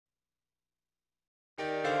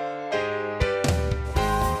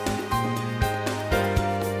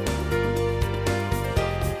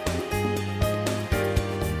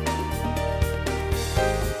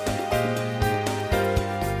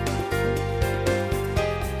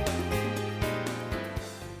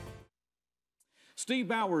Steve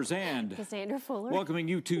Bowers and Cassandra Fuller. Welcoming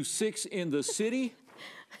you to 6 in the City.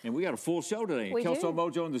 And we got a full show today. KELSO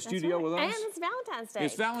MOJO in the studio with us. And it's Valentine's Day.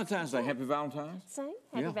 It's Valentine's Day. Happy Valentine's. Same.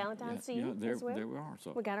 Happy Valentine's to you there, as well. There we are.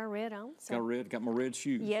 So we got our red on. So. Got my red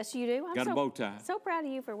shoes. Yes, you do. Got a bow tie. So proud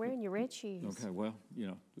of you for wearing your red shoes. Okay, well, you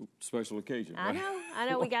know, special occasion. Right? I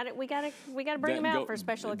know. We got to bring them out for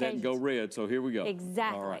special occasions. Go red. So here we go.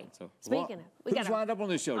 Exactly. All right. So speaking of, who's lined up on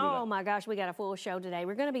this show today? Oh my gosh, we got a full show today.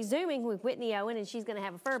 We're going to be Zooming with Whitney Owen, and she's going to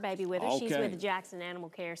have a fur baby with her. Okay. She's with the Jackson Animal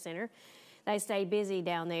Care Center. They stay busy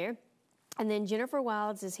down there. And then Jennifer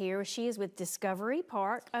Wilds is here. She is with Discovery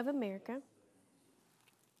Park of America.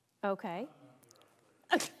 Okay.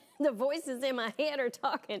 The voices in my head are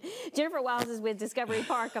talking. Jennifer Wilds is with Discovery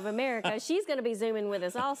Park of America. She's going to be Zooming with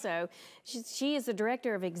us also. She is the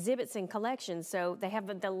director of exhibits and collections. So they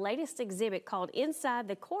have the latest exhibit called Inside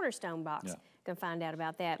the Cornerstone Box. Yeah. You can find out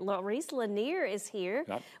about that. Laurice Lanier is here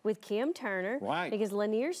with Kim Turner. Right. Because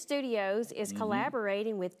Lanier Studios is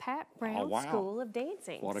collaborating with Pat Brown School of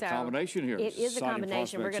Dancing. What a combination here. It is a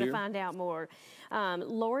combination. We're going to find out more.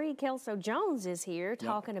 Lori KELSO Jones is here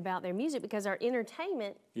talking about their music because our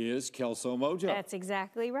entertainment is KELSO MOJO. That's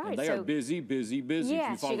exactly right. And they are busy.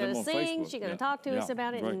 Yeah, she's going to sing. She's going to talk to us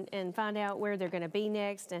about it and find out where they're going to be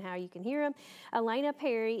next and how you can hear them. Elena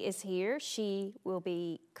Perry is here. She will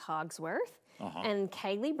be Cogsworth. And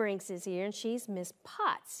Kaylee Brinks is here, and she's Miss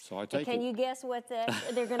Potts. So I take Can you guess what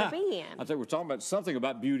they're going to be in? I think we're talking about something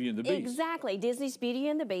about Beauty and the Beast. Exactly. Disney's Beauty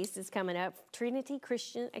and the Beast is coming up. Trinity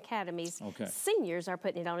Christian Academy's seniors are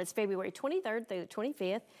putting it on. It's February 23rd through the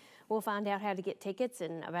 25th. We'll find out how to get tickets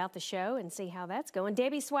and about the show and see how that's going.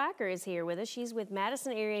 Debbie Swacker is here with us. She's with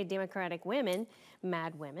Madison Area Democratic Women,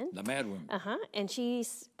 Mad Women. The Mad Women. And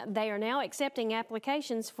they are now accepting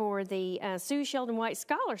applications for the Sue Sheldon White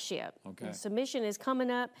Scholarship. Okay. The submission is coming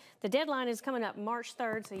up. The deadline is coming up March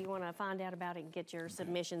 3rd, so you want to find out about it and get your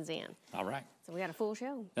submissions in. All right. So we got a full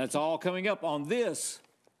show. That's all coming up on this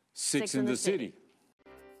 6 in the City.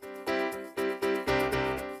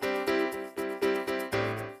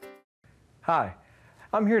 Hi,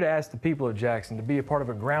 I'm here to ask the people of Jackson to be a part of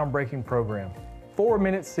a groundbreaking program, 4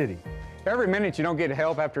 Minute City. Every minute you don't get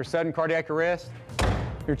help after a sudden cardiac arrest,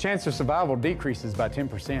 your chance of survival decreases by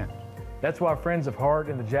 10%. That's why Friends of Heart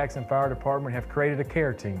and the Jackson Fire Department have created a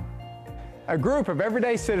care team. A group of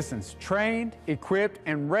everyday citizens trained, equipped,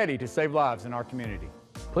 and ready to save lives in our community.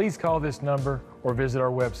 Please call this number or visit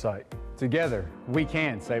our website. Together, we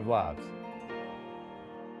can save lives.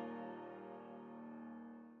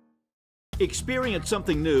 Experience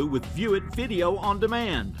something new with View It Video on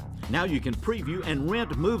Demand. Now you can preview and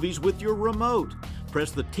rent movies with your remote. Press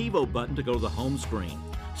the TiVo button to go to the home screen.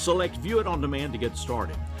 Select View It on Demand to get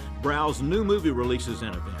started. Browse new movie releases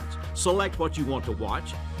and events. Select what you want to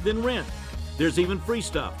watch, then rent. There's even free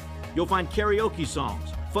stuff. You'll find karaoke songs,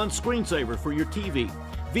 fun screensavers for your TV,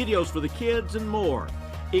 videos for the kids, and more.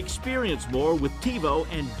 Experience more with TiVo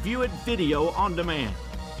and View It Video on Demand.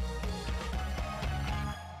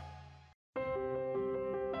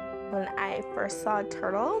 When I first saw a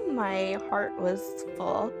turtle, my heart was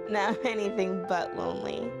full. Now I'm anything but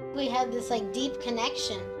lonely. We have this deep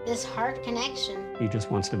connection, this heart connection. He just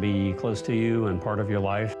wants to be close to you and part of your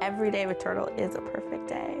life. Every day with Turtle is a perfect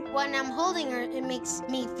day. When I'm holding her, it makes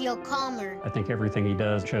me feel calmer. I think everything he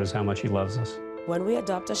does shows how much he loves us. When we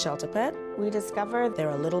adopt a shelter pet, we discover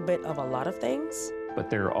they're a little bit of a lot of things. But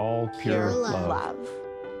they're all pure love.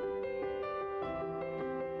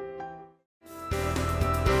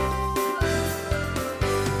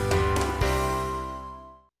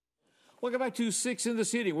 Welcome back to 6 in the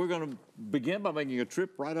City. We're going to begin by making a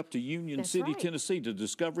trip right up to Union City, Tennessee, to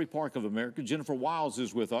Discovery Park of America. Jennifer Wilds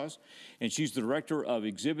is with us, and she's the director of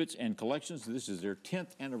exhibits and collections. This is their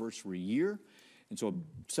 10th anniversary year, and so a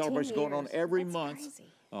celebration going on every month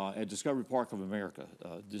at Discovery Park of America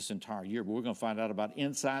this entire year. But we're going to find out about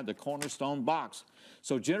Inside the Cornerstone Box.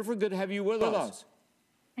 So, Jennifer, good to have you with us.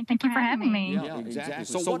 Thank you for having me. Yeah, exactly.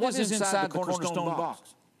 So what is inside the Cornerstone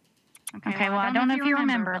Box? Okay, well, I don't know if you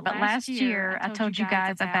remember, but last year I told you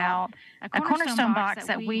guys about a cornerstone box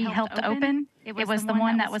that we helped open. It was the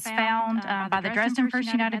one that was found by the Dresden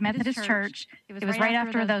First United Methodist Church. It was right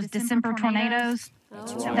after those December tornadoes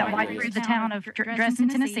that wiped through the town of Dresden,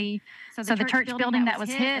 Tennessee. So the church building that was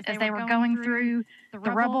hit as they were going through the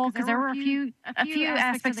rubble, because there were a few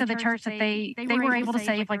aspects of the church that they were able to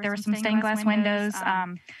save, like there were some stained glass windows,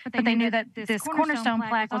 but they knew that this cornerstone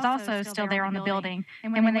plaque was also still there on the building.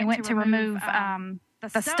 And when they went to remove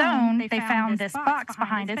the stone, they found this box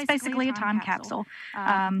behind it. It's basically a time capsule.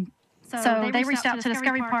 So they reached out to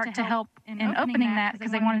Discovery Park to help in opening that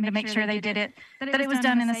because they wanted to make sure they did it, that it was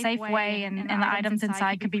done in a safe way and the items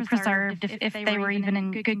inside could be preserved if they were even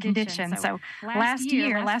in good condition. So last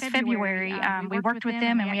February, we worked with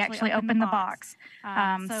them and we actually opened the box.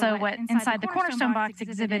 So what inside the Cornerstone box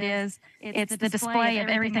exhibit is, it's the display of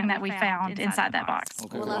everything that we found inside that box.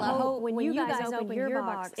 Okay. Well, I hope when you guys opened your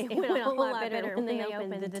box, it went a whole lot better when they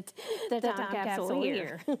opened the time capsule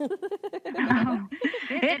here.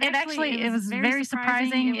 It was very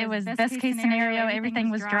surprising. It was best case scenario. Everything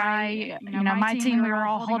was dry. You know, my team, we were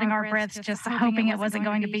all holding our breaths, just hoping it wasn't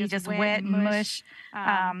going to be just wet and mush.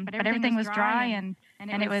 But everything was dry, and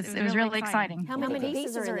it was really exciting. How many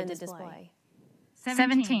pieces are in the display?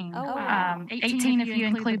 17. 18 if you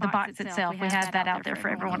include the box itself. We had that out there for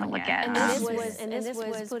everyone to look at. And this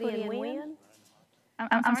was put in when?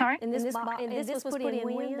 I'm sorry? And this was put in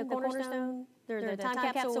when? The Cornerstone? The time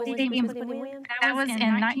capsule was put in when? That was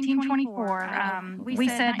in 1924. We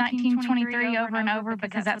said 1923 over and over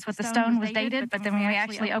because that's what the stone was dated, but then when we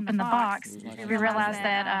actually opened the box, we realized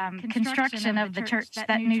that construction of the church,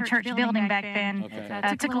 that new church building back then,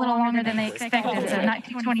 took a little longer than they expected. So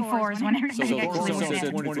 1924 is when everything actually was said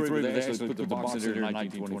 23, they actually put the box in there in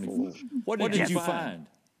 1924. What did you find?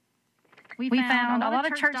 We found a lot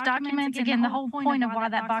of church documents. Again, the whole point of why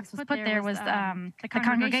that box was put there was the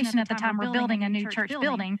congregation at the time were building a new church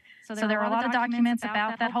building. So there were a lot of documents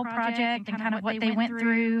about that whole project and kind of what they went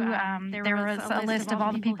through. There was a list of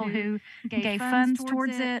all the people who gave funds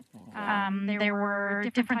towards it. There were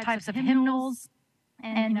different types of hymnals.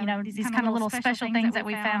 And, you know, these kind of little special things that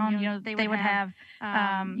we found, you know, they would have,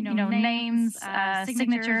 you know, names,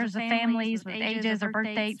 signatures of families with ages or birth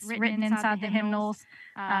dates written inside the hymnals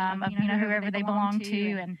of, you know, whoever they belonged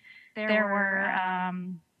to. And there were,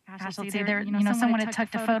 gosh, let's see, there, you know, someone had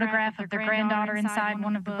tucked a photograph of their granddaughter inside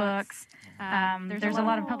one of the books. There's a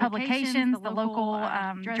lot of publications, the local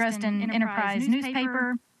Dresden Enterprise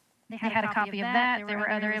newspaper. They had a copy of that. There were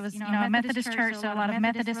other, it was, you know, a Methodist church, so a lot of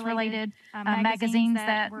Methodist-related magazines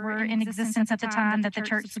that were in existence at the time that the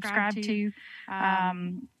church subscribed to.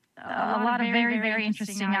 A lot of very, very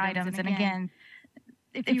interesting items. And again,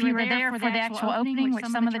 if you were there for the actual opening, which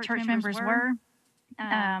some of the church members were,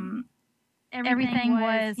 everything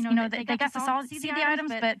was, you know, they got to see the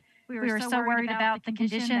items, but we were so worried about the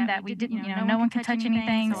condition that we didn't, you know, no one could touch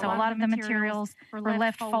anything. So a lot of the materials were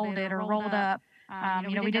left folded or rolled up.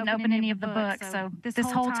 You know, we didn't open any of the books. So this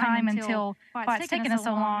whole time until why it's taken us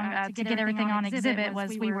so long to get everything on exhibit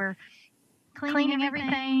was we were cleaning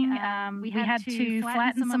everything. We had to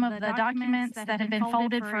flatten some of the documents that had been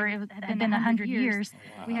folded for, it had been 100 years.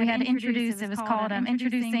 We had to introduce, it was called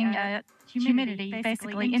introducing humidity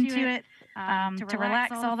basically into it. To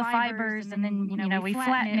relax all the fibers, and then, you know, we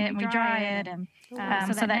flatten it and we dry it, and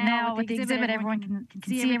so that now with the exhibit everyone can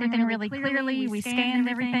see everything really clearly. We scanned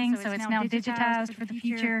everything, so it's now digitized for the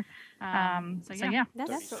future. So yeah,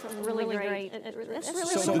 that's really great. That's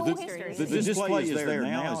really so cool history. The display is there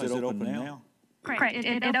now. Is it open now? Correct.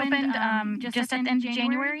 It opened just at the end of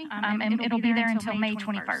January, and it'll be there until May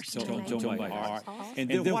 21st. Until May. All right. And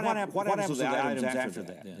then what happens to the items after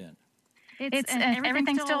that? Then? It's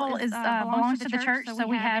everything still is belongs to the church, so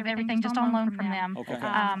we have everything just on loan from them. Okay.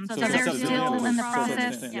 So they're still in the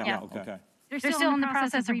process. Yeah. Okay. They're still in the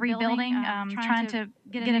process of rebuilding, trying to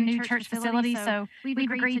get a new church facility. So we've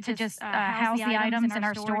agreed to just house the items in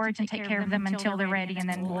our storage and take care of them until they're ready, and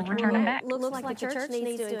then we'll return them back. Looks like the church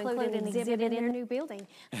needs to include an exhibit in their new building.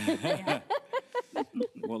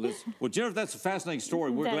 Well, Jennifer, that's a fascinating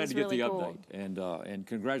story. We're glad to get the update, and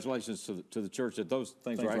congratulations to the church that those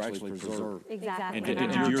things are actually preserved. Exactly.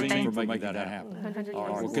 And to your team for making that happen. All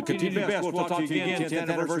right. Well, continue best. We'll talk to you again. 10th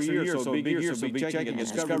anniversary year, so big year. So be checking at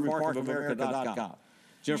DiscoveryParkOfAmerica.com.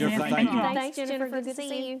 Jennifer, thank you. Thanks, Jennifer. Good to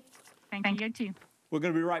see you. Thank you too. We're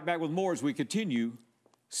going to be right back with more as we continue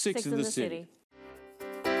Six in the City.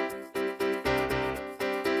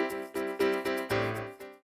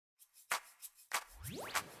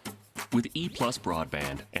 With EPlus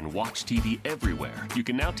broadband and Watch TV everywhere, you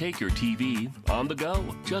can now take your TV on the go.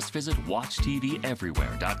 Just visit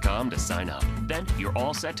WatchTVEverywhere.com to sign up. Then you're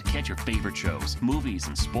all set to catch your favorite shows, movies,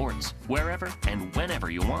 and sports wherever and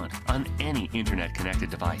whenever you want on any internet-connected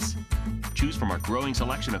device. Choose from our growing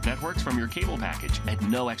selection of networks from your cable package at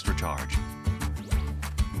no extra charge.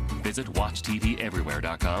 Visit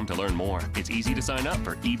WatchTVEverywhere.com to learn more. It's easy to sign up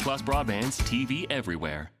for EPlus Broadband's TV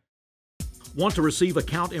Everywhere. Want to receive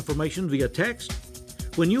account information via text?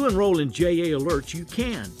 When you enroll in JA Alerts, you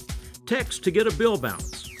can. Text to get a bill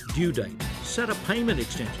balance, due date, set a payment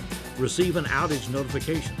extension, receive an outage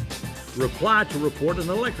notification, reply to report an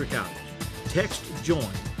electric outage, text join,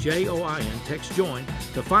 JOIN, text JOIN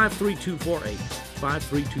to 53248,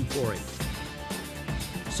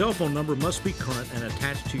 53248. Cell phone number must be current and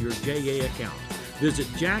attached to your JA account. Visit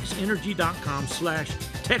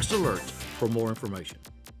jaxenergy.com/textalerts for more information.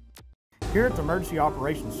 Here at the Emergency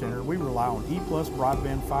Operations Center, we rely on EPlus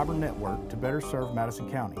broadband fiber network to better serve Madison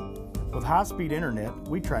County. With high-speed internet,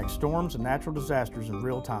 we track storms and natural disasters in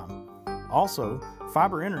real time. Also,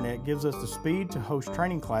 fiber internet gives us the speed to host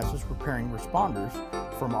training classes preparing responders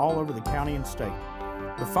from all over the county and state.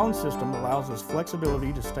 The phone system allows us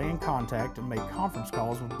flexibility to stay in contact and make conference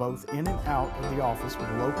calls with both in and out of the office with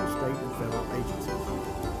local, state, and federal agencies.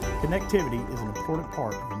 Connectivity is an important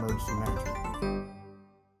part of emergency management.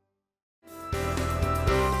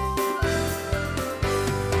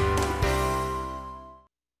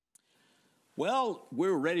 Well,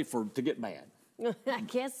 we're ready to get mad. I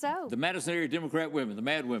guess so. The Madison area Democrat women, the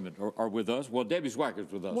Mad Women, are with us. Well, Debbie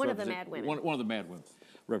Swacker's with us. One of the Mad Women. One of the Mad Women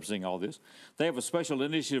representing all this. They have a special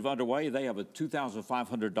initiative underway. They have a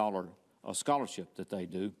 $2,500 scholarship that they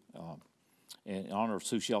do in honor of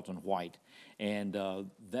Sue Shelton White. And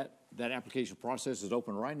that application process is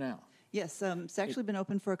open right now. Yes, it's actually been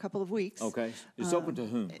open for a couple of weeks. Okay. It's open to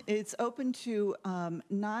whom? It's open to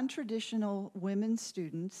non-traditional women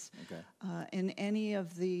students in any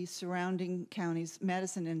of the surrounding counties,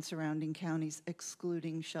 Madison and surrounding counties,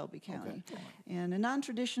 excluding Shelby County. Okay. And a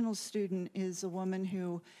non-traditional student is a woman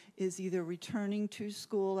who is either returning to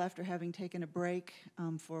school after having taken a break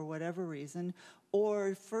for whatever reason,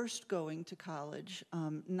 or first going to college,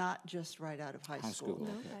 not just right out of high school.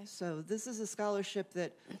 Okay. So this is a scholarship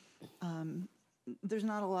that there's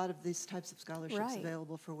not a lot of these types of scholarships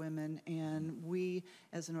available for women, and we,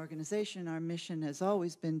 as an organization, our mission has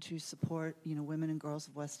always been to support, women and girls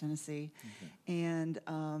of West Tennessee. And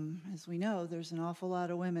as we know, there's an awful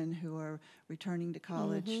lot of women who are returning to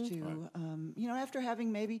college to, after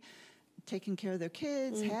having maybe taken care of their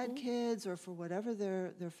kids, had kids, or for whatever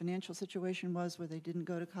their financial situation was where they didn't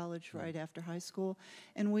go to college right after high school.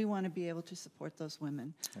 And we want to be able to support those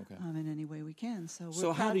women in any way we can. So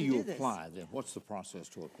we're how proud do to you do apply then? What's the process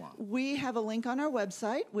to apply? We have a link on our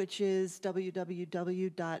website, which is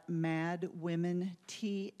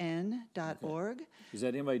www.madwomentn.org. Is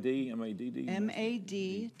that M-A-D, M-A-D-D?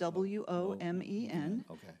 MADWOMEN.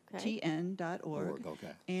 TN.org.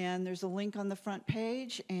 And there's a link on the front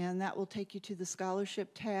page, and that will take you to the scholarship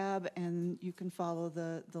tab, and you can follow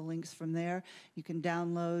the links from there. You can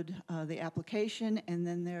download the application, and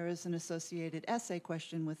then there is an associated essay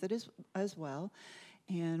question with it as well.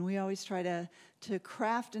 And we always try to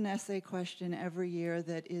craft an essay question every year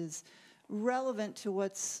that is relevant to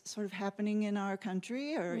what's sort of happening in our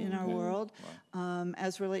country or in our world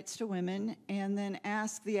as relates to women, and then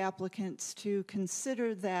ask the applicants to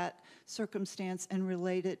consider that circumstance and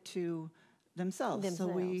relate it to themselves. So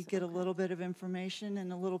we get a little bit of information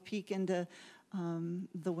and a little peek into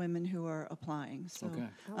the women who are applying. So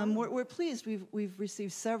we're pleased. We've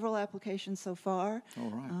received several applications so far.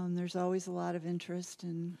 All right. There's always a lot of interest,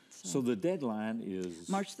 and so the deadline is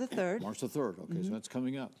March the 3rd. March the 3rd. Okay, so that's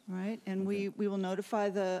coming up. Right, and we will notify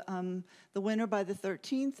the winner by the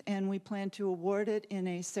 13th, and we plan to award it in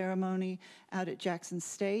a ceremony out at Jackson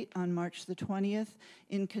State on March the 20th,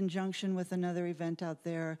 in conjunction with another event out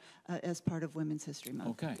there as part of Women's History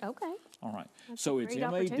Month. Okay. All right. So it's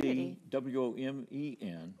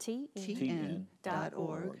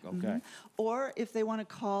MADWOMEN.TN.org. Okay. Or if they want to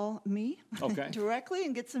call me directly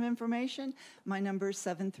and get some information, my number is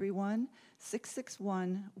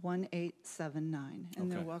 731-661-1879.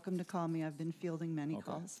 And they're welcome to call me. I've been fielding many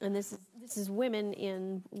calls. And this is women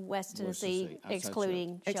in West Tennessee,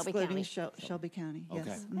 excluding Shelby County. Shelby County, yes.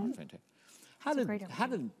 Okay. Fantastic. How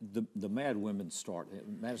did the Mad Women start,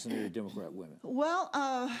 Madison area Democrat women? Well,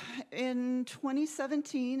 in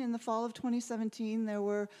 2017, in the fall of 2017, there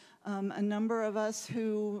were a number of us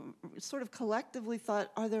who sort of collectively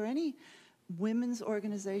thought, are there any women's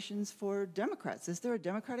organizations for Democrats? Is there a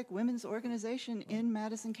Democratic women's organization in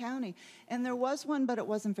Madison County? And there was one, but it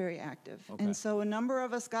wasn't very active. And so a number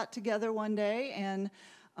of us got together one day and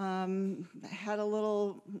had a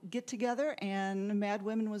little get-together, and Mad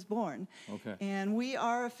Women was born. And we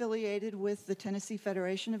are affiliated with the Tennessee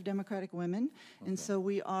Federation of Democratic Women, and so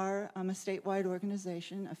we are a statewide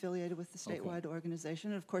organization, affiliated with the statewide organization.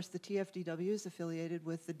 And of course, the TFDW is affiliated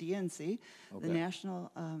with the DNC, the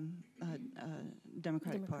National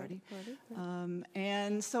Democratic Party.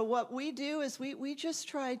 And so what we do is we just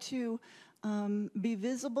try to be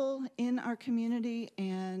visible in our community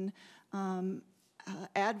and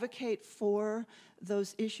advocate for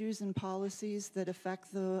those issues and policies that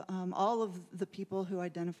affect the all of the people who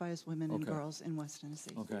identify as women and girls in West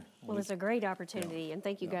Tennessee. Okay. Well, it's a great opportunity, and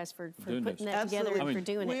thank you guys for Doing putting this. that together and for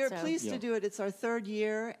doing it. We are pleased to do it. It's our third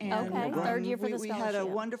year. And Okay, third year for the we had a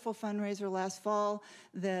scholarship. wonderful fundraiser last fall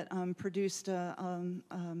that produced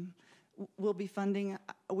we'll be funding.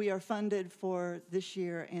 We are funded for this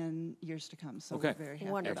year and years to come, so we're very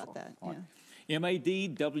happy about that. Right.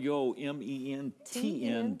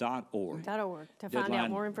 MADWOMENTN.org. To find out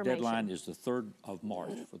more information. Deadline is the 3rd of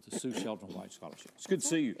March for the Sue Shelton White Scholarship. It's good to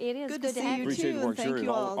see you. It is good to have you Appreciate too, the work. and thank Sure,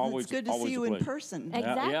 you all. always, It's good to always see a you in pleasure. person.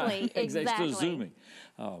 Exactly, Instead of exactly. Zooming.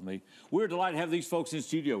 We're delighted to have these folks in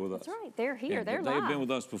studio with us. That's right. They're here. And They're they have been live.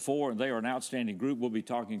 with us before, and they are an outstanding group. We'll be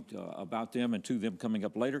talking about them and to them coming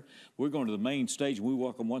up later. We're going to the main stage, and we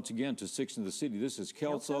welcome once again to 6 in the City. This is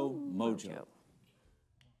KELSO MOJO.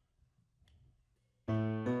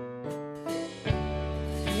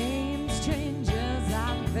 Game strangers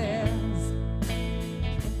and fears,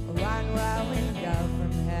 right where we go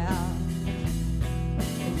from here,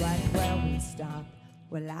 right where we stop.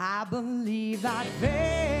 Well, I believe that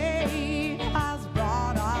fate has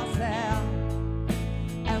brought us here,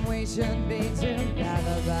 and we should be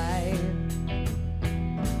together, babe,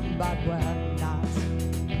 but we're not.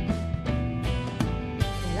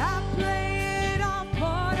 I play it off,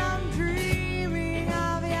 but I'm dreaming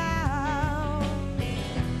of you.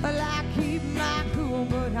 Well, I keep my cool,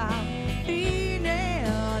 but I'm feeling.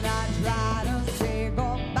 I try to say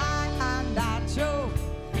goodbye and I choke.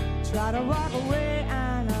 Try to walk away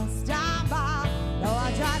and I stop by. Though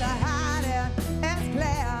I try to hide it, it's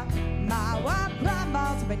clear. My world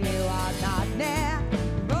crumbles when you are not near.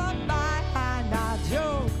 Goodbye and I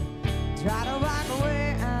joke. Try to walk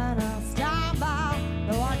away and I stop by.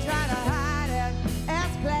 Though I try to hide it,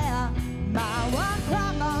 it's clear. My world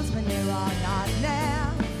crumbles when you are not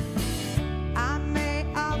near. I may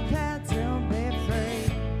appear to be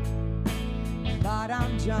free, but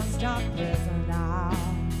I'm just a prisoner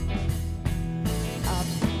of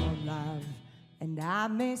your love. And I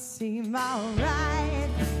may seem alright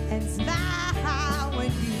and smile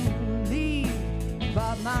when you leave,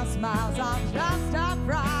 but my smiles are just a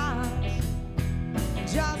front,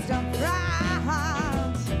 just a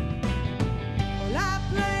front. Well, I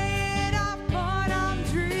play it off, but I'm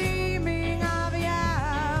dreaming of you.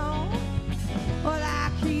 Well,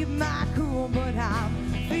 I keep my cool, but I'm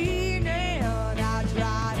feeling. I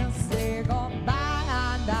try to say goodbye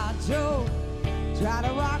and I joke. Try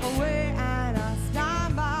to walk away and I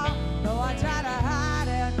stumble. Though I try to hide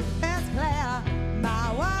it, it's clear.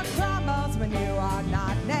 My world crumbles when you are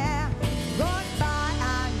not near. Goodbye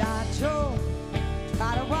and I joke.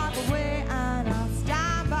 Try to walk away and I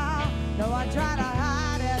stumble. Though I try to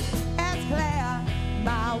hide it, it's clear.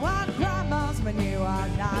 My world crumbles when you are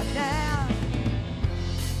not there.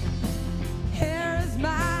 Here is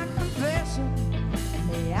my confession.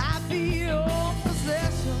 May I be your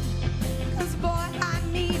possession? 'Cause boy, I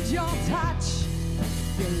need your touch.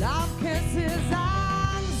 Your love kisses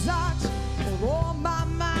and such. With all my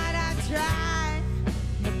might I try,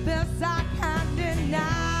 but this I can't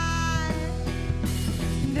deny.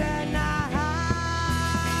 Deny.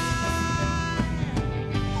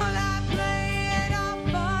 Well, I play it off,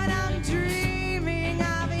 but I'm dreaming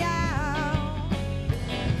of you.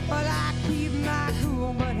 Well, I keep my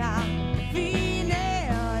cool, but I'm feeling.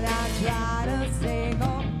 I try to say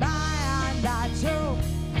goodbye and I choke.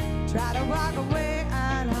 Try to walk away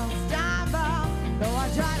and I'll stumble. Though I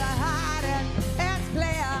try to hide it, it's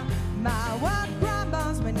clear. My world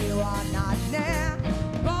crumbles when you are not near.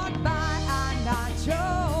 Goodbye and I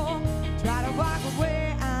choke. Try to walk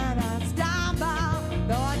away and I stumble.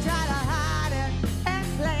 Though I try to hide it, it's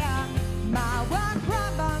clear. My world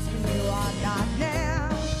crumbles when you are not near.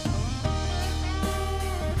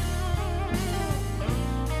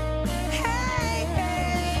 Hey,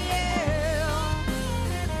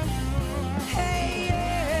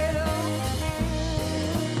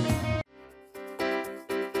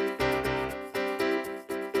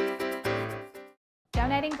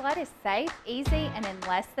 Donating blood is safe, easy, and in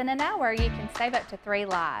less than an hour, you can save up to 3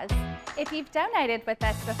 lives. If you've donated with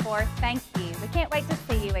us before, thank you. We can't wait to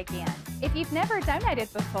see you again. If you've never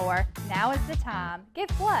donated before, now is the time. Give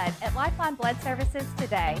blood at Lifeline Blood Services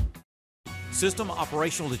today. System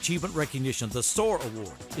Operational Achievement Recognition, the SOAR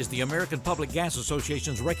Award, is the American Public Gas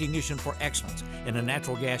Association's recognition for excellence in a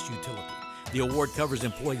natural gas utility. The award covers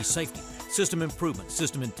employee safety, system improvement,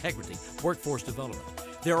 system integrity, workforce development.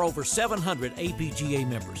 There are over 700 APGA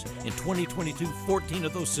members. In 2022, 14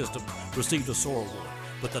 of those systems received a SOAR Award.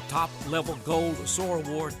 But the top-level gold SOAR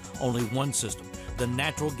Award, only one system, the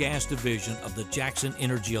natural gas division of the Jackson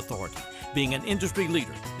Energy Authority. Being an industry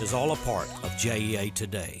leader is all a part of JEA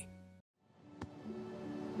today.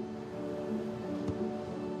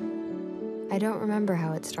 I don't remember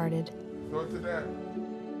how it started. Go to that.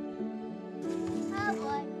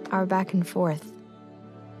 Our back and forth.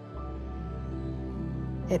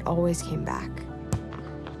 It always came back.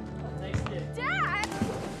 Dad!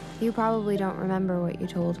 You probably don't remember what you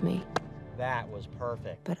told me, That was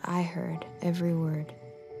perfect. but I heard every word.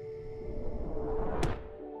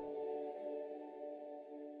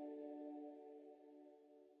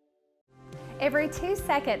 Every 2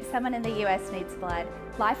 seconds, someone in the U.S. needs blood.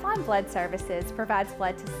 Lifeline Blood Services provides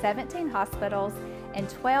blood to 17 hospitals and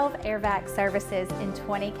 12 AirVac services in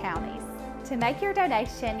 20 counties. To make your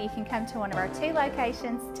donation, you can come to one of our 2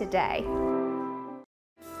 locations today.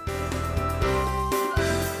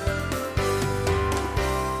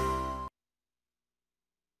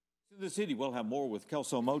 The city. We'll have more with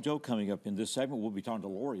KELSO MOJO coming up in this segment. We'll be talking to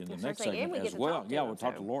Lori in the next right, and segment we as get to well. talk to Yeah, them, we'll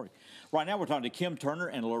talk so. to Lori. Right now, we're talking to Kim Turner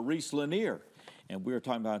and Larice Lanier. And we're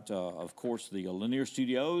talking about, of course, the Lanier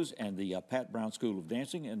Studios and the Pat Brown School of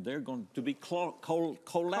Dancing, and they're going to be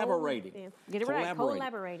collaborating. Yeah. Get it right,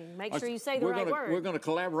 collaborating. Make sure you say the right word. We're going to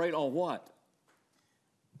collaborate on what?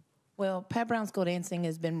 Well, Pat Brown School of Dancing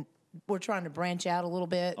has been, we're trying to branch out a little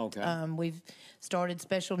bit. Okay. We've started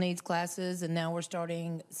special needs classes, and now we're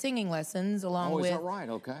starting singing lessons along with. Is that right?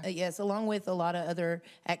 Okay. Yes, along with a lot of other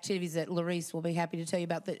activities that Larice will be happy to tell you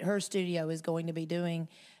about that her studio is going to be doing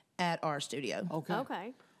at our studio. Okay.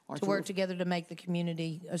 Okay. To work together to make the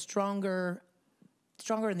community a stronger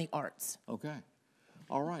in the arts. Okay.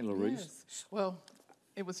 All right, Larice. Yes. Well,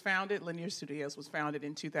 it was founded, Lanier Studios was founded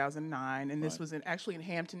in 2009, and this was actually in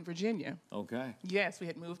Hampton, Virginia. Okay. Yes, we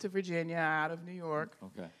had moved to Virginia out of New York.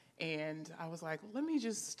 Okay. And I was like, let me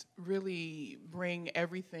just really bring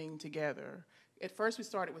everything together. At first, we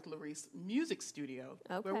started with Larice Music Studio,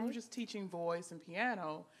 where we were just teaching voice and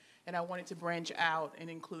piano. And I wanted to branch out and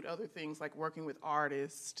include other things like working with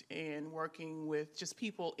artists and working with just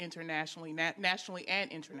people internationally, nationally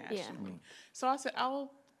and internationally. So I said,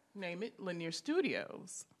 I'll name it Lanier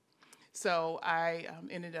Studios. So I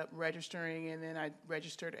ended up registering, and then I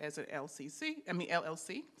registered as an LLC,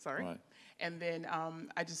 sorry. Right. And then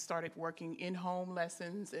I just started working in-home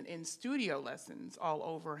lessons and in-studio lessons all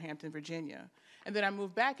over Hampton, Virginia. And then I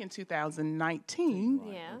moved back in 2019.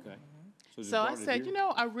 Yeah. Okay. So I said, you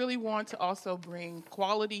know, I really want to also bring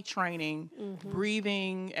quality training,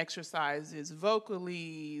 breathing exercises,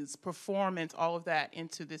 vocalies, performance, all of that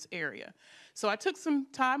into this area. So I took some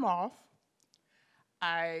time off.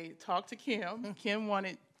 I talked to Kim. Kim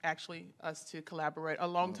wanted actually us to collaborate a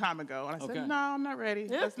long time ago. And I said, no, I'm not ready.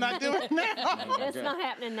 Let's not do it now. It's not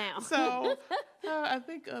happening now. So I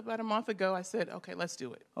think about a month ago, I said, okay, let's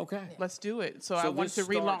do it. Okay. Let's do it. So I wanted to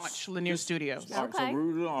relaunch Lanier Studios. All right, so we're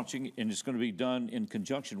relaunching, and it's going to be done in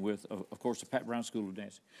conjunction with, of course, the Pat Brown School of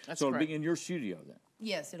Dancing. That's so it'll correct. be in your studio then?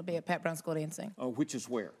 Yes, it'll be at Pat Brown School of Dancing. Which is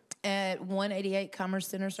where? At 188 Commerce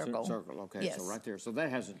Center Circle. Circle, okay. Yes. So right there. So that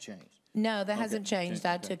hasn't changed. No, that hasn't changed.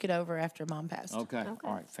 I Okay. took it over after Mom passed. Okay.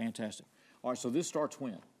 All right, fantastic. All right, so this starts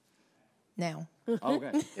when? Now.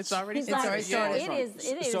 Okay. It's already started. It is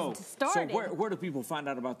started. So where do people find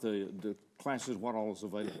out about the classes, what all is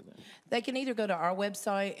available then? They can either go to our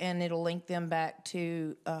website, and it'll link them back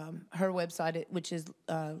to her website, which is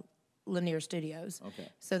Lanier Studios. Okay.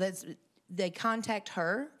 So they contact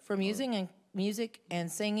her for music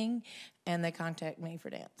and singing, and they contact me for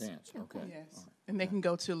dance. Dance, okay. Yes. And they can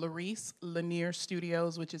go to Larice Lanier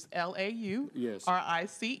Studios, which is LAURICE.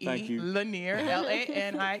 Thank you. Lanier, LANIER.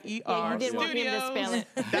 Yeah, you didn't want him to spell it.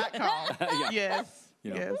 .com. Yeah. Yes.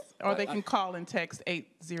 Yeah. Yes. Or they can call and text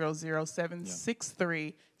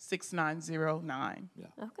 800-763-6909. Yeah.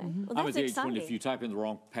 Okay. Well, I'm that's at the age exciting. when if you type in the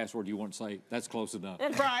wrong password, you won't say, that's close enough.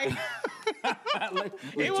 Right.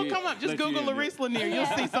 It will come up. Just Google Larice Lanier. You'll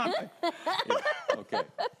see something. Okay.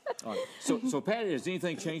 All right. So Patty, has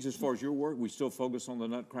anything changed as far as your work? We still focus on the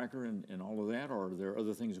Nutcracker and all of that, or are there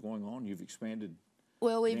other things going on? You've expanded?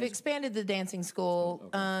 Well, we've expanded the dancing school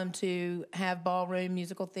to have ballroom,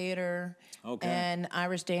 musical theater, and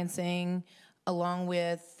Irish dancing, along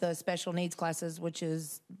with the special needs classes, which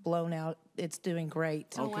is blown out. It's doing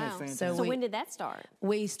great. Oh, wow. So when did that start?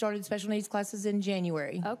 We started special needs classes in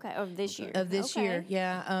January. Okay, of this year. Of this year,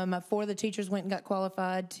 yeah. 4 of the teachers went and got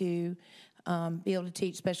qualified to be able to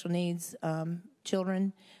teach special needs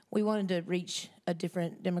children. We wanted to reach a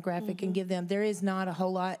different demographic and give them, there is not a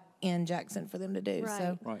whole lot in Jackson for them to do. Right.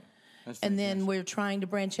 So. Right. That's and then we're trying to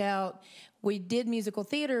branch out. we did musical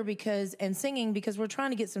theater and singing because we're trying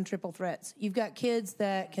to get some triple threats. You've got kids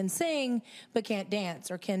that can sing but can't dance,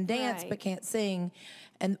 or can dance but can't sing,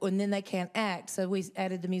 and then they can't act. So we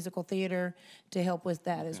added the musical theater to help with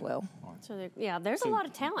that as well. So there's a lot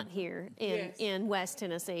of talent here in West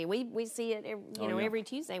Tennessee. We see it, every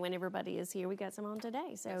Tuesday when everybody is here. We got some on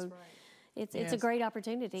today. So it's a great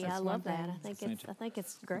opportunity. I love that. I think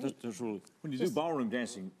it's great. That's really, when you do ballroom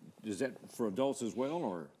dancing, is that for adults as well,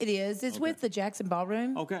 or? It is. It's with the Jackson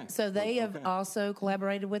Ballroom. Okay. So they have also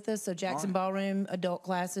collaborated with us. So Jackson Ballroom adult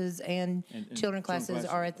classes and children classes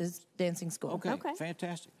are at this dancing school. Okay.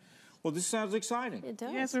 Fantastic. Well, this sounds exciting. It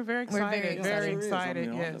does. Yes, we're very excited. Very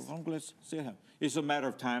excited. Yes. I'm glad to see it happen. It's a matter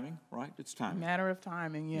of timing, right? It's timing. Matter of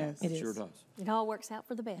timing. Yes. It sure does. It all works out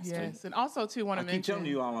for the best. Yes, and also too want to mention. I keep telling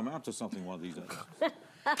you I'll amount to something one of these days.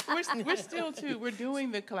 we're still we're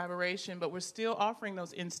doing the collaboration, but we're still offering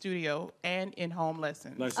those in studio and in home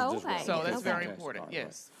lessons. So that's very important.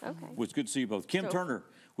 Yes. Okay. Well, it's good to see you both. Kim Turner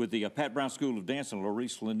with the Pat Brown School of Dance and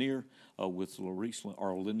Laurice Lanier with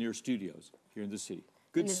Lanier Studios here in the city.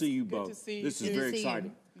 Good to see you both. Good to see you. This is very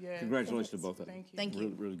exciting. Yes. Congratulations to both of you. Thank you.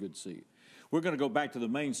 Really, really good to see you. We're going to go back to the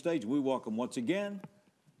main stage. We welcome once again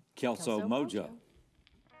KELSO MOJO.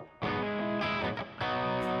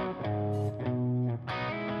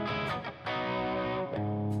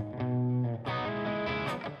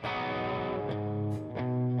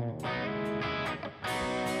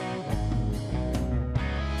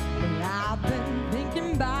 I've been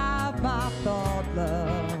thinking about my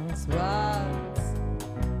thoughtless words,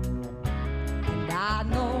 and I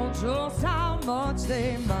know just how much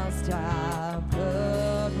they must have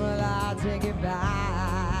hurt. Will I take it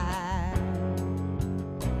back?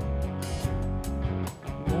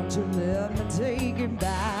 Won't you let me take it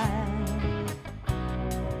back?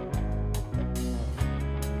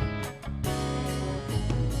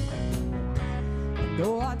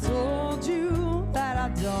 Though I told you that I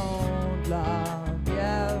don't love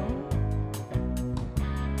you,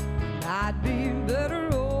 I'd be better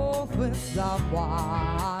off with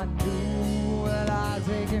someone new. Will I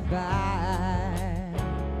take it back?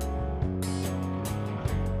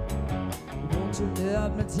 Won't you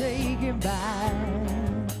let me take it back?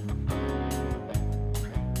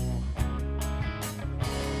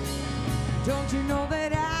 Don't you know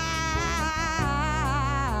that I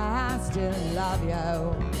still love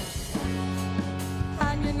you?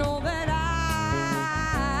 And you know that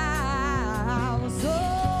I was so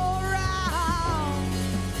wrong.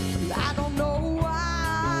 I don't know why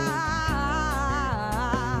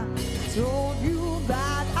I told you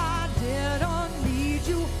that I didn't need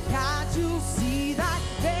you. Can't you see that,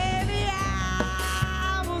 baby,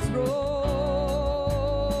 I was wrong?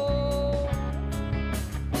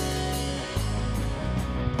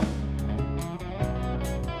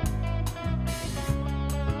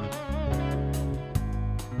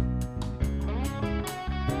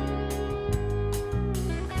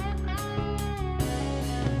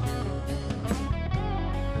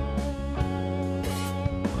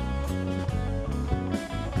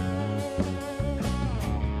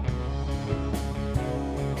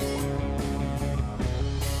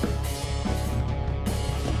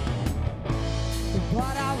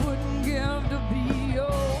 What I wouldn't give to be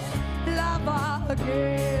your lover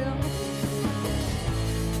again.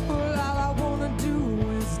 Well, all I wanna do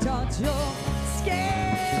is touch your skin.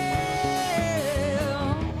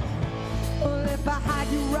 Well, if I had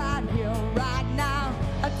you right here, right now,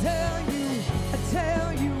 I tell you, I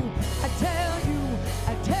tell you, I tell you, I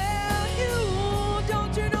tell you,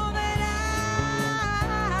 don't you know that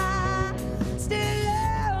I still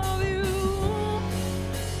love you?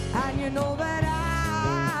 And you know that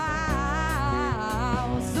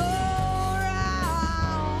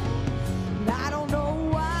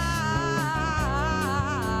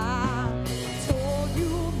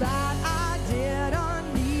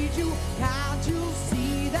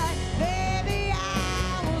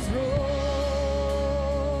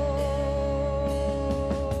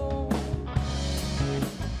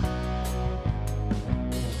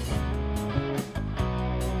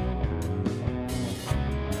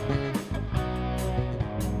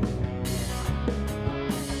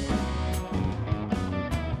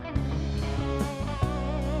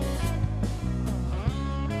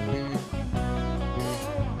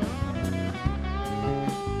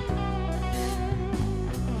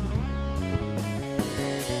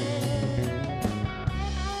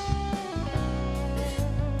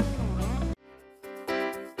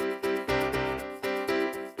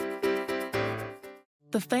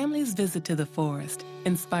The family's visit to the forest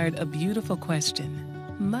inspired a beautiful question.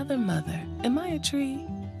 Mother, mother, am I a tree?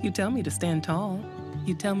 You tell me to stand tall.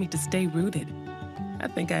 You tell me to stay rooted. I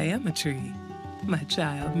think I am a tree. My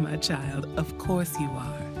child, of course you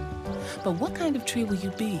are. But what kind of tree will you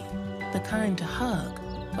be? The kind to hug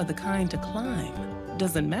or the kind to climb?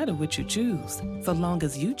 Doesn't matter what you choose, so long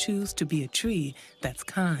as you choose to be a tree that's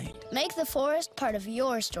kind. Make the forest part of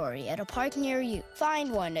your story at a park near you.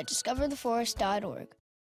 Find one at discovertheforest.org.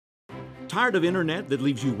 Tired of internet that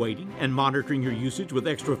leaves you waiting and monitoring your usage with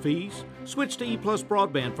extra fees? Switch to EPlus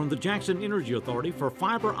Broadband from the Jackson Energy Authority for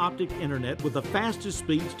fiber optic internet with the fastest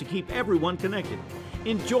speeds to keep everyone connected.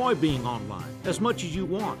 Enjoy being online as much as you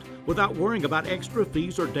want without worrying about extra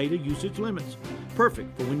fees or data usage limits.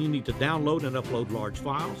 Perfect for when you need to download and upload large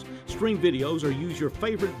files, stream videos, or use your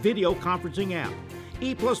favorite video conferencing app.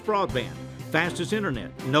 EPlus Broadband, fastest internet,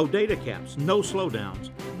 no data caps, no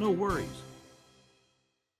slowdowns, no worries.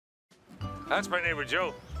 That's my neighbor,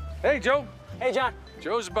 Joe. Hey, Joe. Hey, John.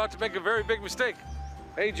 Joe's about to make a very big mistake.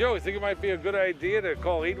 Hey, Joe, you think it might be a good idea to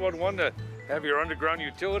call 811 to have your underground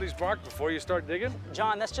utilities marked before you start digging?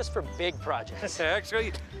 John, that's just for big projects.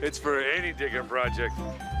 Actually, it's for any digging project.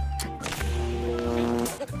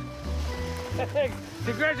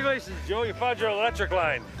 Congratulations, Joe. You found your electric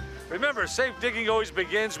line. Remember, safe digging always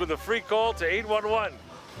begins with a free call to 811.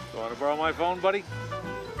 You want to borrow my phone, buddy?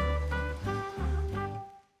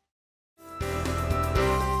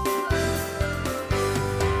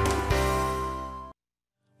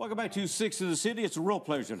 Welcome back to Six in the City. It's a real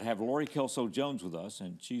pleasure to have Lori KELSO Jones with us,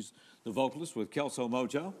 and she's the vocalist with KELSO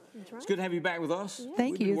MOJO. That's right. It's good to have you back with us. Yeah. We've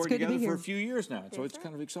Thank been you. It's working good to be together for here. a few years now, so it's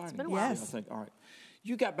kind of exciting. It's been a while. I think. All right.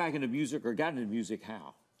 You got back into music or got into music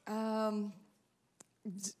how?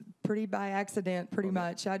 Pretty by accident, pretty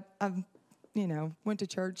much. I went to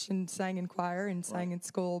church and sang in choir and sang in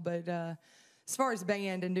school, but as far as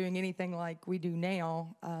band and doing anything like we do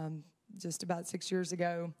now, just about 6 years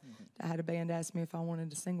ago, I had a band ask me if I wanted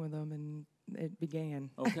to sing with them, and it began.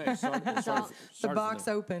 Okay, the box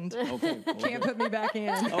opened. Okay. Can't put me back in.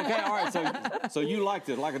 Okay, all right. So you liked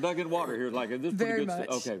it, like a duck in water here, like this. Very pretty good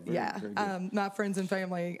much. Stuff. Okay, very good. My friends and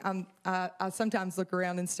family, I sometimes look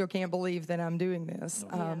around and still can't believe that I'm doing this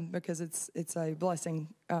because it's a blessing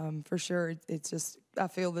for sure. It's just I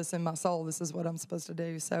feel this in my soul. This is what I'm supposed to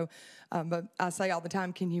do. So, but I say all the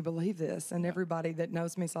time, "Can you believe this?" And everybody that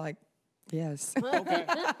knows me is like, yes. Okay.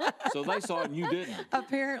 So they saw it and you didn't.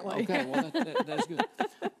 Apparently. Okay, well, that's good.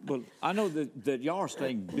 But I know that y'all are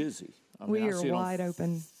staying busy. We are wide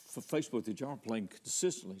open. For Facebook, that y'all are playing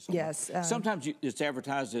consistently. Yes. Sometimes it's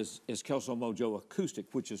advertised as KELSO MOJO Acoustic,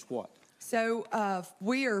 which is what? So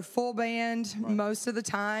we are full band most of the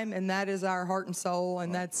time, and that is our heart and soul,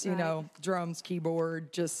 and that's, drums,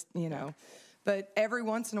 keyboard, just, But every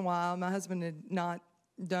once in a while, my husband had not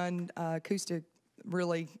done acoustic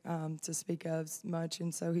really to speak of much,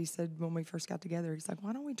 and so he said when we first got together, he's like,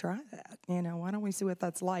 why don't we try that? Why don't we see what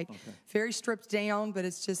that's like? Okay. Very stripped down, but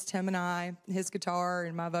it's just him and I, his guitar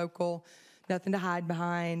and my vocal, nothing to hide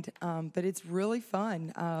behind, but it's really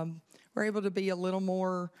fun. We're able to be a little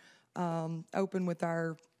more open with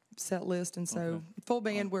our set list, and so full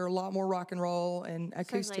band, we're a lot more rock and roll and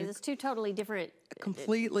acoustic. Certainly, it's two totally different,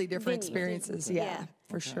 completely different experiences. Yeah,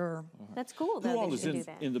 for sure. That's cool. Who all is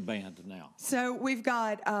in the band now? So we've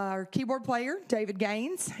got our keyboard player, David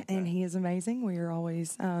Gaines, and he is amazing. We are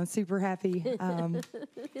always super happy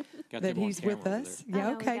that he's with us.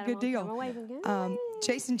 Yeah, okay, good deal.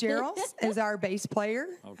 Jason Gerald is our bass player.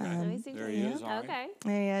 Okay, there he is. Okay.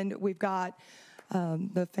 And we've got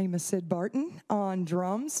the famous Sid Barton on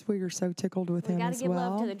drums. We are so tickled with him as well. We got to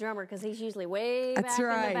give love to the drummer because he's usually way back in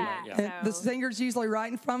the back. So. The singer's usually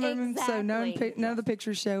right in front of him, so none of the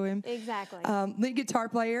pictures show him. Exactly. Lead guitar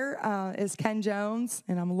player is Ken Jones,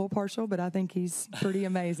 and I'm a little partial, but I think he's pretty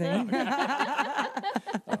amazing. All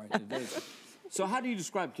right, so how do you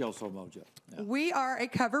describe KELSO MOJO? Yeah. We are a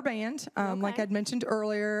cover band, like I'd mentioned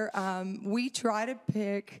earlier. We try to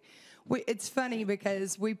pick... It's funny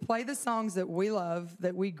because we play the songs that we love,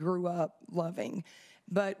 that we grew up loving,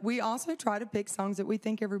 but we also try to pick songs that we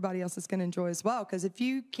think everybody else is going to enjoy as well, because if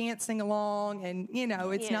you can't sing along and,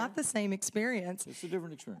 it's not the same experience. It's a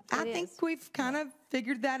different experience. I think we've kind of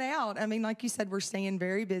figured that out. I mean, like you said, we're staying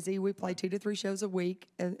very busy. We play 2 to 3 shows a week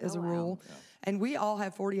as a rule, and we all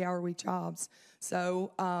have 40-hour-week jobs.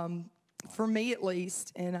 So for me at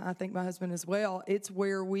least, and I think my husband as well, it's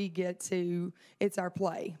where we get to, it's our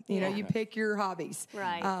play. You pick your hobbies.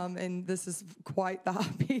 Right. And this is quite the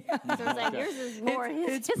hobby. So it's like yours is more,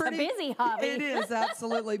 it's a busy hobby. It is,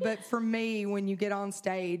 absolutely. But for me, when you get on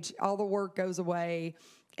stage, all the work goes away,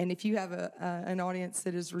 And if you have an audience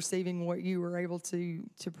that is receiving what you were able to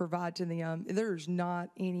provide to them, there's not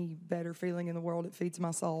any better feeling in the world. It feeds my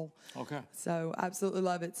soul. Okay. So absolutely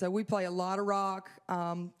love it. So we play a lot of rock,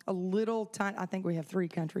 a little tiny, I think we have 3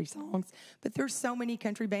 country songs, but there's so many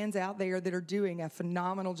country bands out there that are doing a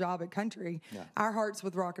phenomenal job at country. Yeah. Our heart's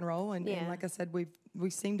with rock and roll, and like I said, we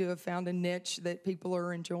seem to have found a niche that people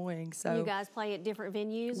are enjoying. So you guys play at different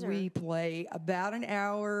venues? We play about an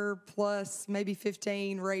hour plus maybe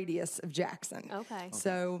 15 radius of Jackson. Okay.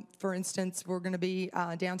 So, for instance, we're going to be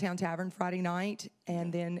Downtown Tavern Friday night,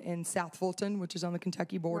 and then in South Fulton, which is on the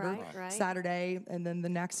Kentucky border, Saturday, and then the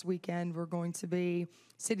next weekend we're going to be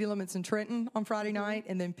City Limits in Trenton on Friday night,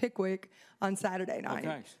 and then Pickwick on Saturday night.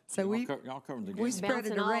 Okay. So y'all cover the game. we spread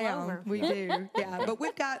it around. We do, yeah. But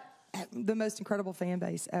we've got the most incredible fan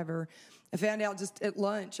base ever. I found out just at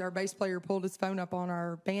lunch, our bass player pulled his phone up on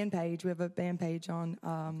our band page. We have a band page on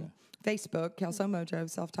Facebook, KELSO MOJO,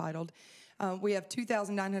 self-titled. We have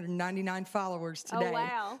 2,999 followers today. Oh,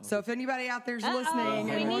 wow. So if anybody out there's listening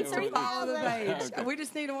and wants to follow the page, we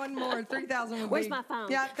just need one more. 3,000 would be. Where's my phone?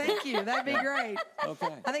 Yeah, thank you. That'd be great.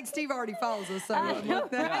 Okay. I think Steve already follows us. So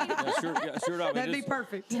Sure. that'd be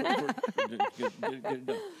perfect.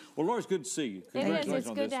 Well, Laura, it's good to see you. It is. It's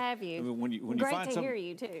good to have you. I mean, when you Great find to hear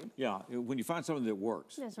you, too. Yeah, when you find something that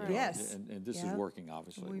works. That's right. Yes. And this is working,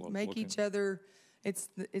 obviously. We make each other.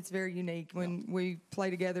 It's very unique. When we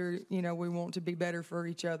play together, we want to be better for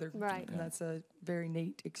each other. Right. And that's a very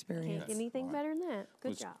neat experience. Can't get anything better than that.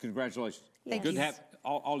 Good job. Congratulations. Thank good you. to have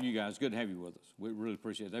all you guys. Good to have you with us. We really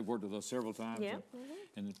appreciate it. They've worked with us several times. Yeah.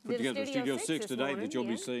 And put together Studio 6 today morning, that you'll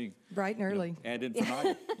be seeing. Bright and early. Ad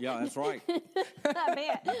infinitum. Yeah, that's right. I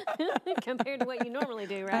bet. Compared to what you normally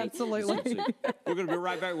do, right? Absolutely. We're going to be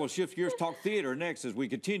right back. We'll shift gears, talk theater next as we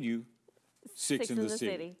continue Six in the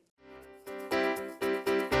City.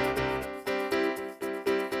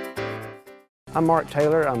 I'm Mark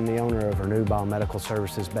Taylor. I'm the owner of Renew Biomedical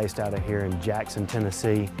Services based out of here in Jackson,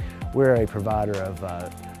 Tennessee. We're a provider of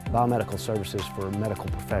biomedical services for medical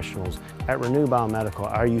professionals. At Renew Biomedical,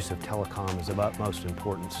 our use of telecom is of utmost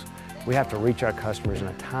importance. We have to reach our customers in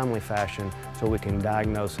a timely fashion so we can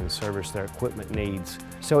diagnose and service their equipment needs.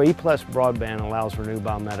 So EPlus Broadband allows Renew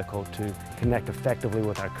Biomedical to connect effectively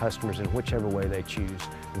with our customers in whichever way they choose,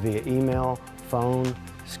 via email, phone,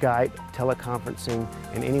 Skype, teleconferencing,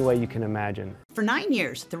 in any way you can imagine. For 9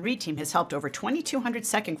 years, the READ team has helped over 2,200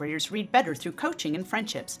 second graders read better through coaching and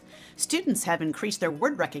friendships. Students have increased their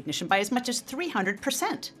word recognition by as much as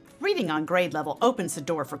 300%. Reading on grade level opens the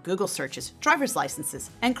door for Google searches, driver's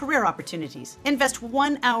licenses, and career opportunities. Invest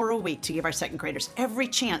 1 hour a week to give our second graders every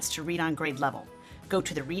chance to read on grade level. Go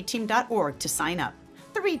to thereadteam.org to sign up.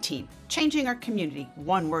 The READ team, changing our community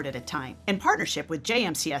one word at a time, in partnership with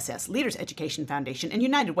JMCSS, Leaders Education Foundation, and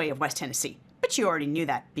United Way of West Tennessee. But you already knew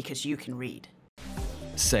that because you can read.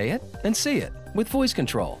 Say it and see it with voice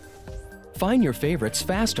control. Find your favorites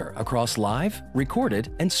faster across live,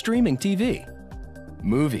 recorded, and streaming TV.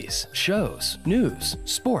 Movies, shows, news,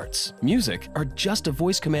 sports, music are just a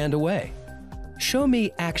voice command away. Show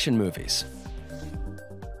me action movies.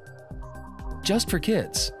 Just for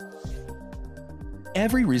kids.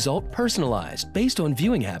 Every result personalized based on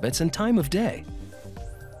viewing habits and time of day.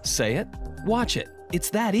 Say it, watch it. It's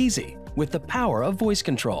that easy with the power of voice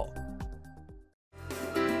control.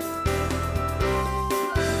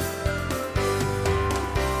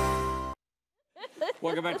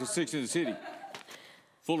 Welcome back to Six in the City.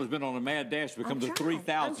 Fuller's been on a mad dash to become the 3,000th.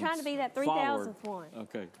 I'm trying to be that 3,000th one.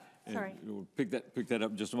 Okay. Sorry. We'll pick that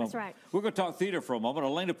up in just a moment. That's right. We're going to talk theater for a moment.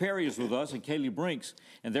 Elena Perry is with us and Kaylee Brinks,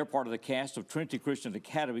 and they're part of the cast of Trinity Christian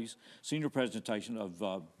Academy's senior presentation of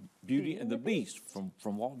Beauty and the Beast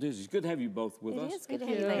from Walt Disney. It's good to have you both with us. It is good to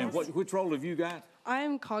have you. And which role have you got?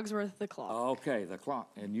 I'm Cogsworth the Clock. Okay, the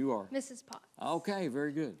clock. And you are? Mrs. Potts. Okay,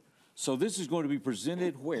 very good. So this is going to be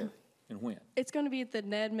presented where and when? It's going to be at the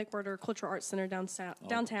Ned McWhirter Cultural Arts Center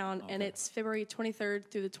downtown, and it's February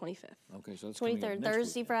 23rd through the 25th. Okay, so that's 23rd,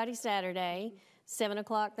 Thursday, Friday, Saturday, 7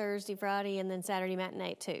 o'clock Thursday, Friday, and then Saturday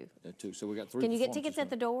matinee at 2. At 2, so we got 3. Can you get tickets at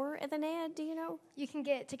the door at the Ned, do you know? You can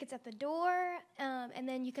get tickets at the door, and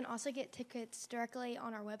then you can also get tickets directly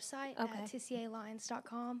on our website at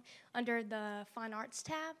tcalliance.com under the Fine Arts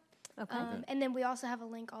tab. Okay. And then we also have a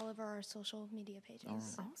link all over our social media pages. All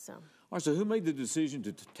right. Awesome. All right, so who made the decision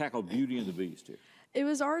to tackle Beauty and the Beast here? It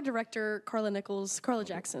was our director, Carla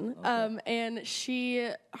Jackson, and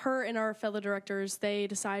her and our fellow directors, they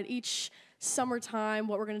decide each summertime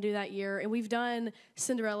what we're going to do that year. And we've done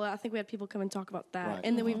Cinderella. I think we had people come and talk about that. Right.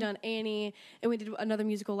 And then we've done Annie, and we did another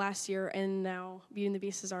musical last year, and now Beauty and the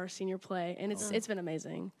Beast is our senior play, and it's been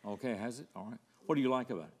amazing. Okay, has it? All right. What do you like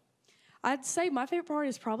about it? I'd say my favorite part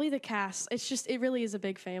is probably the cast. It really is a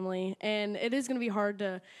big family, and it is going to be hard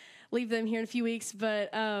to leave them here in a few weeks, but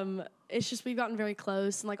it's just we've gotten very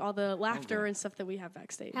close, and like all the laughter and stuff that we have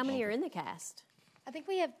backstage. How many are in the cast? I think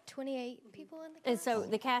we have 28 people in the cast. And so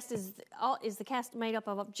the cast is the cast made up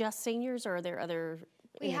of just seniors, or are there other?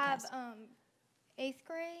 We have 8th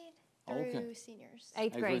grade through seniors.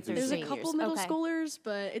 8th grade through There's seniors. a couple middle schoolers,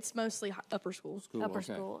 but it's mostly upper school. Upper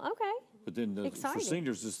school. Okay. But then for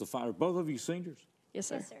seniors, it's the final. Both of you seniors? Yes,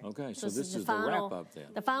 sir. Yes, sir. Okay, so this is the final, wrap-up then.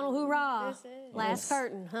 The final hoorah. This is. Last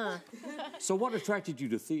curtain, huh? So what attracted you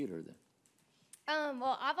to theater then?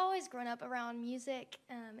 Well, I've always grown up around music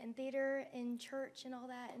and theater and church and all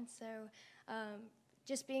that, and so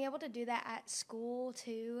just being able to do that at school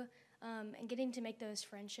too, and getting to make those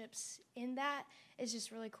friendships in that is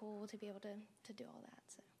just really cool to be able to do all that.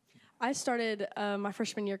 So. I started my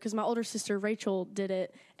freshman year because my older sister Rachel did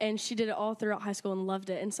it, and she did it all throughout high school and loved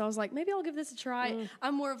it. And so I was like, maybe I'll give this a try.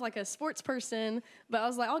 I'm more of like a sports person, but I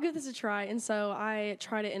was like, I'll give this a try. And so I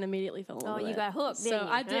tried it and immediately fell in love with it. Oh, you got hooked, didn't So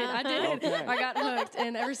you? I did. Okay. I got hooked,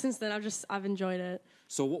 and ever since then I've enjoyed it.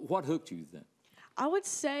 So what hooked you then? I would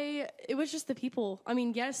say it was just the people. I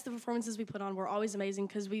mean, yes, the performances we put on were always amazing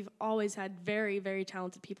because we've always had very, very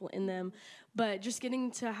talented people in them. But just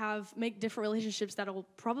getting to make different relationships that'll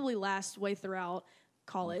probably last way throughout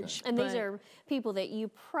college. Okay. And these are people that you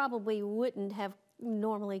probably wouldn't have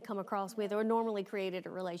normally come across with or normally created a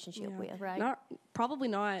relationship with, right? Probably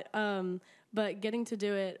not. But getting to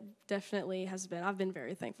do it definitely has been. I've been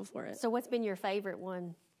very thankful for it. So what's been your favorite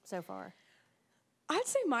one so far? I'd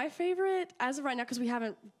say my favorite, as of right now, because we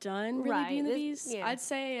haven't done really Beauty and the Beast, I'd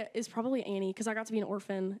say is probably Annie, because I got to be an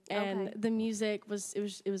orphan, and the music was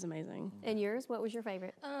amazing. And yours, what was your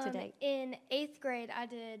favorite to date? In 8th grade, I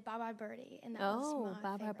did Bye Bye Birdie, and that was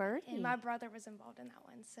my favorite. Birdie. And my brother was involved in that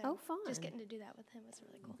one, so fun. just getting to do that with him was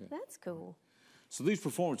really cool. Okay. That's cool. So these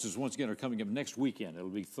performances, once again, are coming up next weekend. It'll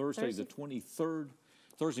be Thursday the 23rd,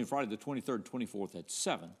 Thursday and Friday the 23rd and 24th at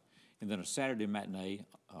 7, and then a Saturday matinee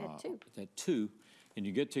at 2. And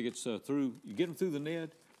you get tickets you get them through the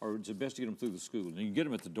net, or is it best to get them through the school? And you can get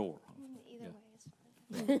them at the door. Either way is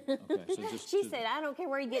Okay, so she said, I don't care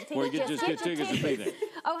where you get tickets. Where you just get tickets and be there.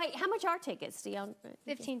 Oh, hey, how much are tickets? Do y'all?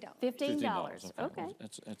 $15. $15. Okay.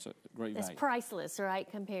 That's a great That's value. priceless, right,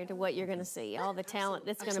 compared to what you're going to see. All the talent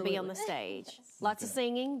that's going to be on the stage. Lots of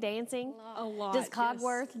singing, dancing. A lot. Does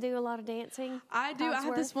Cogworth do a lot of dancing? I do. I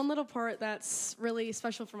have this one little part that's really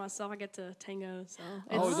special for myself. I get to tango, so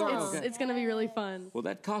it's going to be really fun. Well,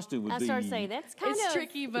 that costume would be... I started to say, that's kind of...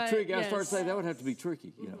 tricky, but I started to say that would have to be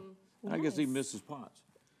tricky, you know. I guess even Mrs. Potts.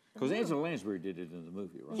 Because Angela Lansbury did it in the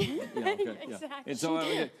movie, right? Exactly. And so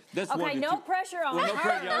that's okay, no pressure on her.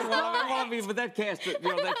 I mean, but that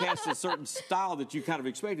cast a certain style that you kind of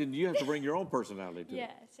expected, and you have to bring your own personality to it.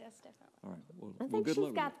 Yes, definitely. All right. Well, I think good she's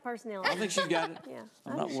luck got the personality. I think she's got it. Yeah,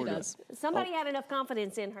 I'm not worried about it. Somebody had enough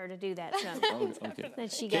confidence in her to do that. So okay.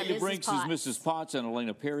 that she got Katie Mrs. Brinks Potts. is Mrs. Potts, and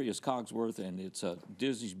Elena Perry is Cogsworth, and it's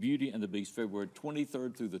Disney's Beauty and the Beast, February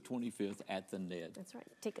 23rd through the 25th at the Ned. That's right.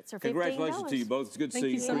 Tickets are $15. Congratulations to you both. It's good to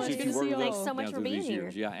see you. So Appreciate you working with us. Thanks so much for being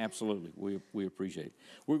here. Yeah, absolutely. We appreciate it.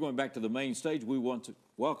 We're going back to the main stage. We want to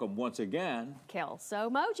welcome once again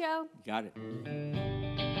KELSO MOJO. Got it.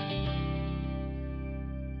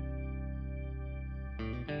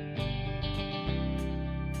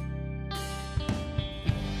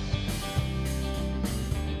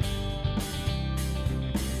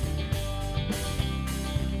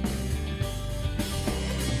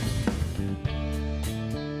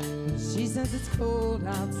 She says it's cold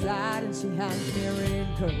outside and she has me a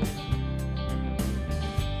raincoat.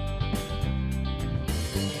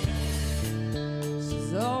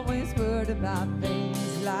 She's always worried about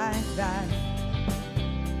things like that.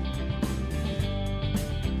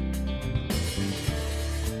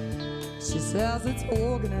 She says it's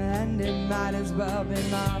organ and it might as well be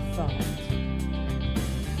my fault.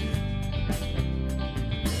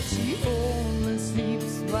 She only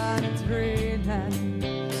sleeps when it's raining,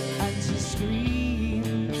 and she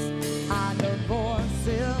screams, and her voice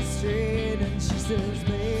is straight, and she says,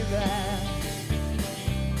 baby,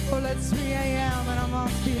 well, it's 3 a.m. and I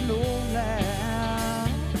must be lonely.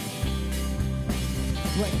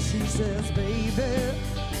 When she says, baby,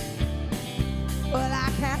 well,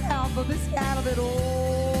 I can't help but be scared of it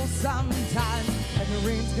all sometimes, and the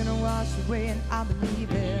rain's gonna wash away, and I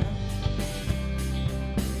believe it.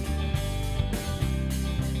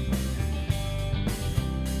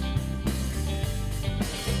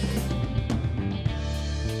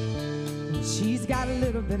 She's got a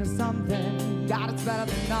little bit of something, God, it's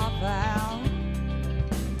better than nothing.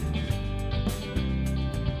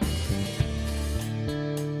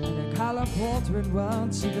 And her color portrait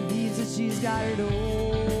world, she believes that she's got it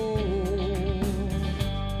all.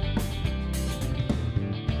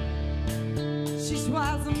 She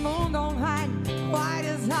swears the moon don't hang quite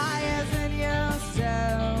as high as it used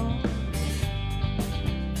to.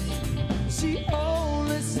 She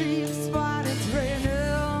only sleeps when it's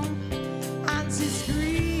raining, and she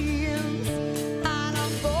screams, and her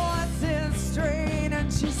voice is strained,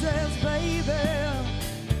 and she says, baby,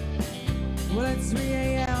 well, it's 3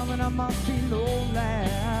 a.m. and I must be lonely.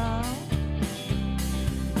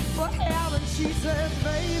 For heaven, she says,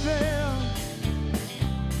 baby,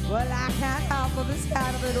 well, I can't help but be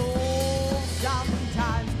scared of it all.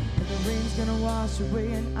 Sometimes the rain's gonna wash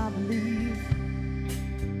away, and I believe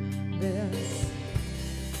this.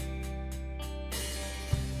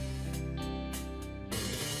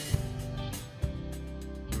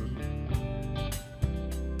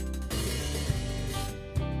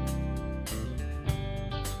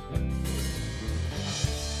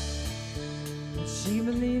 She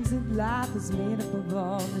believes that life is made up of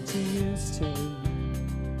all that you used to.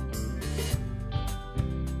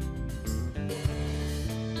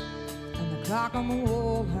 And the clock on the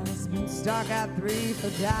wall has been stuck at 3 for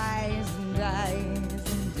days and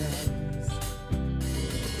days and days.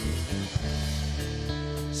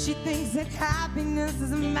 She thinks that happiness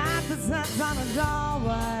is a map that sets on a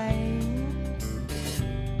doorway.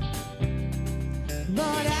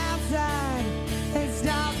 But outside, it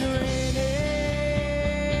stopped raining.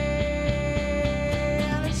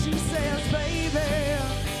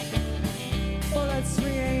 It's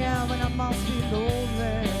 3 a.m. and I must be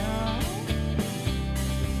lonely.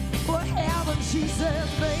 For heaven, she says,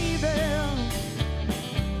 baby,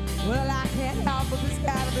 well, I can't help but be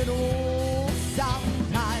scared of it all.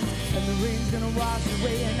 Sometimes, and the rain's gonna wash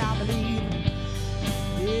away, and I believe,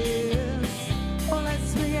 yes, well,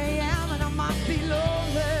 it's 3 a.m. and I must be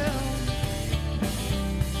lonely.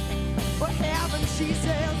 For heaven, she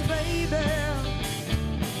says, baby,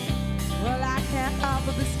 well, I can't help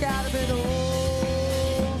but be scared of it all.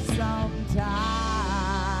 Sometimes.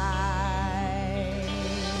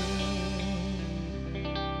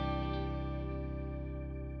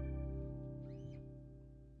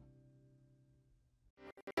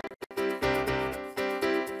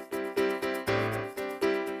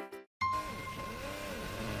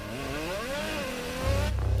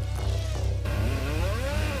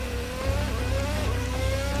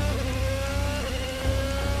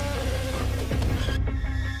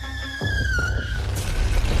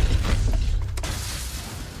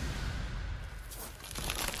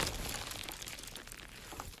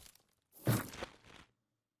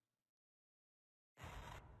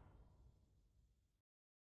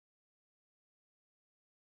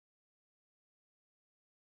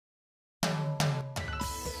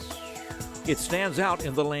 It stands out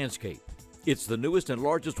in the landscape. It's the newest and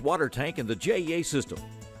largest water tank in the JEA system.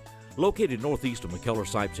 Located northeast of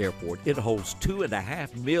McKellar-Sipes Airport, it holds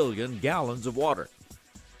 2.5 million gallons of water.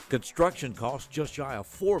 Construction costs just shy of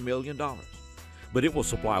 $4 million. But it will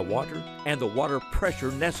supply water and the water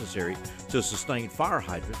pressure necessary to sustain fire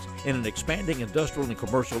hydrants in an expanding industrial and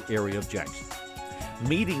commercial area of Jackson.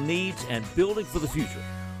 Meeting needs and building for the future,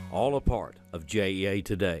 all a part of JEA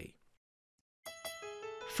today.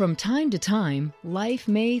 From time to time, life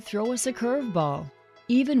may throw us a curveball.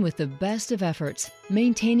 Even with the best of efforts,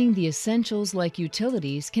 maintaining the essentials like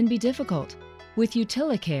utilities can be difficult. With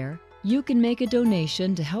UtiliCare, you can make a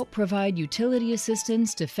donation to help provide utility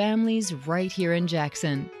assistance to families right here in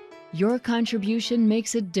Jackson. Your contribution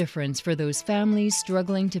makes a difference for those families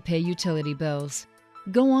struggling to pay utility bills.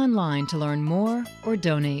 Go online to learn more or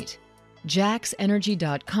donate.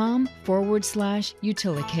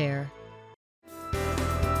 jaxenergy.com/UtiliCare.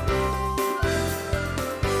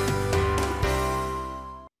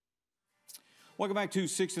 Welcome back to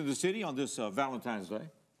 6 in the City on this Valentine's Day.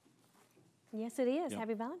 Yes, it is. Yep.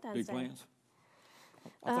 Happy Valentine's Big Day. plans?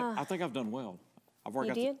 I think I've done well. I've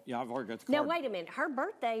already You did? I've already got the Now, card. wait a minute. Her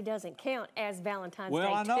birthday doesn't count as Valentine's Day,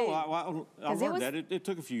 Well, I know. too. I learned that. It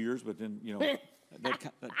took a few years, but then, you know,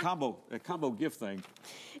 that combo gift thing,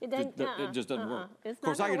 It doesn't, it just doesn't work. It's Of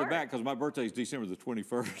course, not I get gonna it back work. because my birthday is December the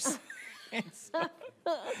 21st.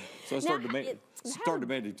 So I started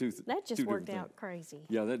demanding two That just two worked different out things. crazy.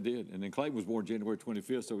 Yeah, that did. And then Clayton was born January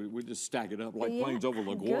 25th, so we just stack it up like Yeah, planes over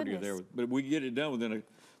LaGuardia goodness. there. But we get it done within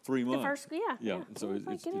 3 months. Yeah. So It's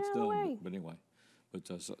like, it's get it out of the done. way. But anyway,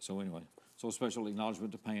 so anyway, so a special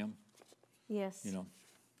acknowledgement to Pam. Yes. You know,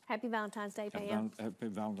 Happy Valentine's Day, Pam. happy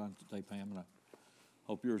Valentine's Day, Pam, and I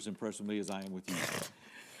hope you're as impressed with me as I am with you.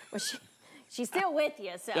 Well, She's still with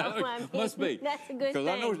you, so I mean, must be. That's a good thing.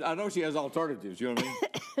 Because I know she has alternatives. You know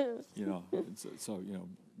what I mean? You know, so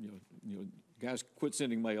guys, quit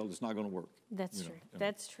sending mail. It's not going to work. That's true.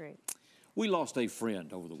 That's true. We lost a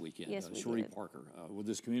friend over the weekend. Yes, we Cherie did. Parker. Well,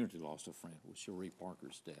 this community lost a friend with Cherie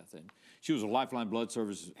Parker's death, and she was a Lifeline Blood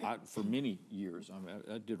Service for many years. I mean,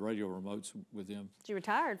 I did radio remotes with them. She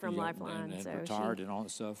retired from Yeah, Lifeline, and so retired she... and all that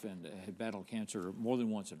stuff, and had battled cancer more than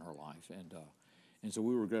once in her life, and so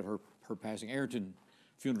we regret her passing. Ayrton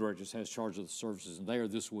Funeral Directors has charge of the services, and they are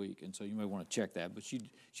this week, and so you may want to check that. But she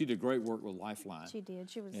did great work with Lifeline. She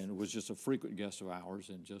did. She was, and was just a frequent guest of ours,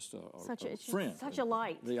 and just a friend. Such a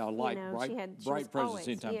light. Yeah, light, you know, bright presence always,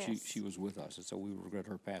 anytime yes. she was with us, and so we regret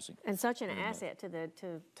her passing. And such an asset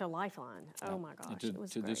to Lifeline. Oh my gosh, it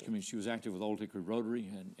was to great. this community. She was active with Old Hickory Rotary,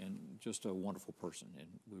 and just a wonderful person. And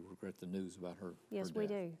we regret the news about her. Yes, her we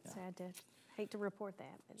death. do. Yeah. Sad to hate to report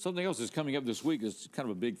that. But. Something else that's coming up this week is kind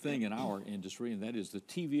of a big thing in our industry, and that is the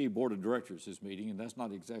TVA Board of Directors is meeting, and that's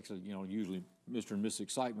not exactly, usually Mr. and Miss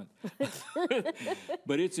Excitement.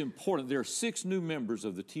 But it's important. There are 6 new members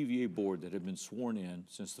of the TVA Board that have been sworn in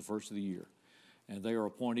since the first of the year, and they are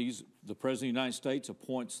appointees. The President of the United States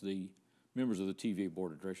appoints the members of the TVA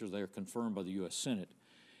Board of Directors. They are confirmed by the U.S. Senate.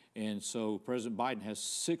 And so President Biden has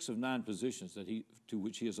 6 of 9 positions to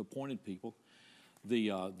which he has appointed people.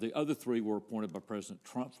 The other 3 were appointed by President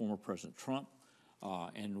Trump, former President Trump,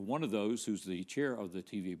 and one of those, who's the chair of the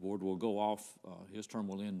TVA board, will go off. His term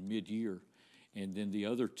will end mid-year, and then the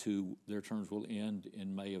other 2, their terms will end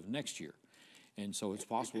in May of next year. And so it's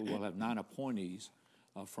possible we'll have 9 appointees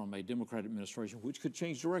from a Democratic administration, which could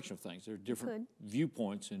change direction of things. There are different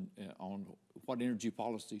viewpoints on what energy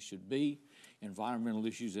policy should be, environmental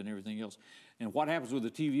issues, and everything else. And what happens with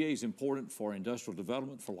the TVA is important for industrial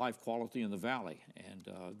development, for life quality in the valley. And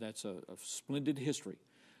that's a splendid history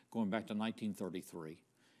going back to 1933.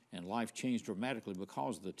 And life changed dramatically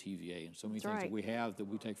because of the TVA. And so many things that we have that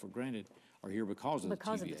we take for granted are here because of the TVA.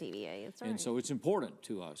 Because of the TVA, that's right. And so it's important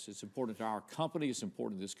to us. It's important to our company. It's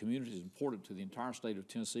important to this community. It's important to the entire state of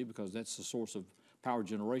Tennessee because that's the source of power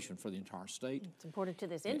generation for the entire state. It's important to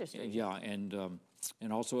this industry. Yeah, and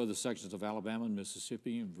also other sections of Alabama and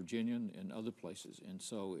Mississippi and Virginia and other places. And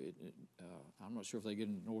so I'm not sure if they get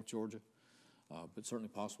into North Georgia, but certainly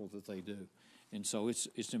possible that they do. And so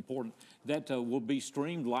it's important. That will be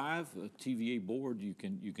streamed live, TVA board. You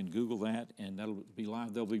can Google that, and that'll be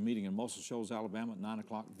live. They'll be meeting in Muscle Shoals, Alabama at 9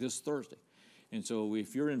 o'clock this Thursday. And so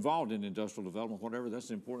if you're involved in industrial development, whatever, that's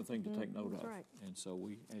an important thing to take note of. Right. And so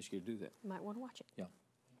we ask you to do that. You might want to watch it. Yeah.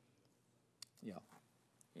 Yeah.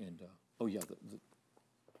 And, oh, yeah.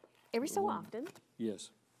 Every so often.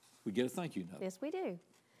 Yes. We get a thank you note. Yes, we do.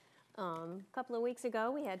 A couple of weeks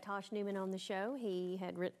ago, we had Tosh Newman on the show. He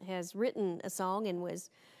has written a song and was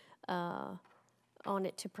on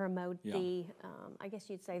it to promote the, I guess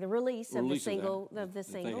you'd say, the release of the single.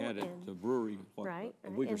 They had it at the brewery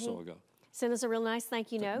a week or so ago. Sent us a real nice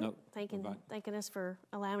thank you note, thanking us for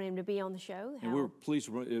allowing him to be on the show. And we're pleased.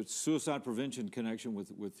 It's suicide prevention connection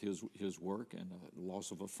with his work and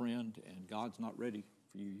loss of a friend. And God's Not Ready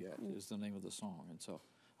for You Yet is the name of the song. And so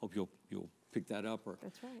hope you'll pick that up or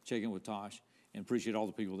check in with Tosh. And appreciate all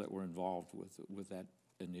the people that were involved with that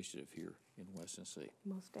initiative here in West Tennessee.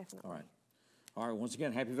 Most definitely. All right. Once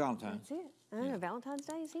again, happy Valentine's. That's it. Valentine's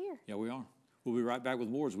Day is here. Yeah, we are. We'll be right back with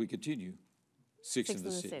more as we continue. Six in the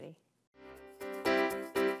City.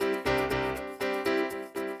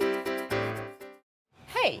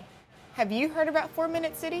 Hey, have you heard about 4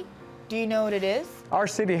 Minute City? Do you know what it is? Our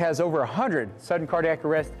city has over 100 sudden cardiac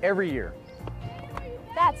arrests every year.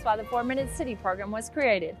 That's why the 4 Minute City program was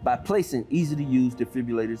created. By placing easy-to-use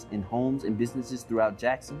defibrillators in homes and businesses throughout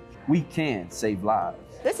Jackson, we can save lives.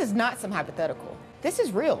 This is not some hypothetical. This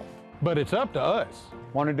is real. But it's up to us.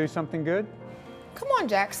 Want to do something good? Come on,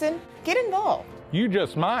 Jackson. Get involved. You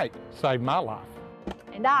just might save my life.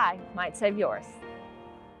 And I might save yours.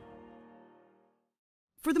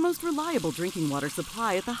 For the most reliable drinking water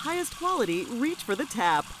supply at the highest quality, reach for the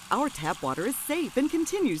tap. Our tap water is safe and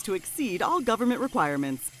continues to exceed all government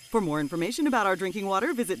requirements. For more information about our drinking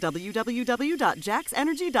water, visit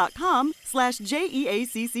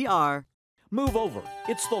www.jaxenergy.com/JEACCR. Move over.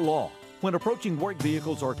 It's the law. When approaching work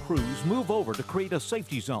vehicles or crews, move over to create a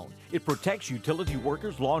safety zone. It protects utility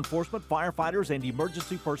workers, law enforcement, firefighters, and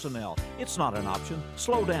emergency personnel. It's not an option.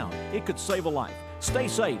 Slow down. It could save a life. Stay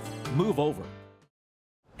safe. Move over.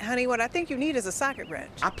 Honey, what I think you need is a socket wrench.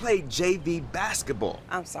 I played JV basketball.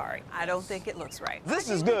 I'm sorry. I don't think it looks right. This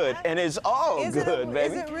is good, and it's all good,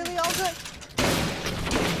 baby. Is it really all good?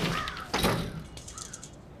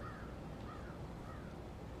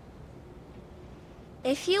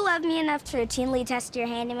 If you love me enough to routinely test your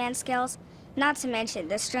handyman skills, not to mention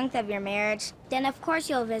the strength of your marriage, then of course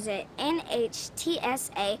you'll visit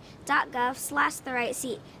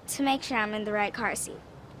nhtsa.gov/the-right-seat to make sure I'm in the right car seat.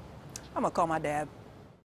 I'm gonna call my dad.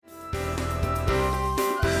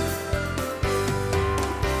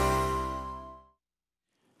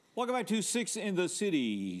 Welcome back to 6 in the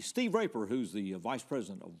City. Steve Raper, who's the Vice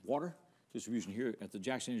President of Water Distribution here at the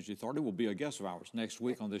Jackson Energy Authority, will be a guest of ours next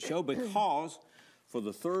week on this show because for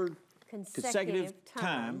the third consecutive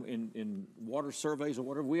time in water surveys or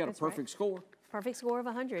whatever, we had a perfect score. Perfect score of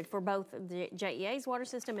 100 for both the JEA's water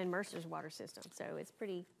system and Mercer's water system. So it's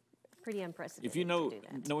pretty unprecedented. If you know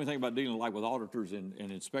anything about dealing like with auditors and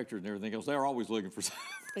inspectors and everything else, they're always looking for something.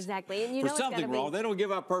 Exactly. And you for know something wrong. They don't give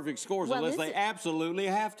out perfect scores unless they absolutely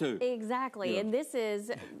have to. Exactly. Yeah. And this is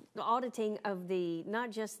the auditing of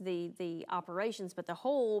not just the operations, but the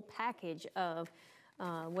whole package of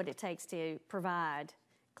what it takes to provide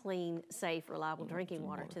clean, safe, reliable drinking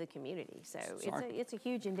water to the community. So it's a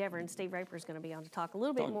huge endeavor, and Steve Raper is going to be on to talk a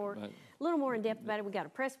little bit more, in depth about it. We got a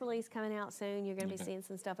press release coming out soon. You're going to be seeing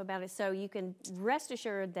some stuff about it, so you can rest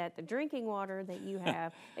assured that the drinking water that you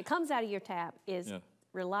have that comes out of your tap is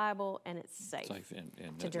reliable and it's safe. And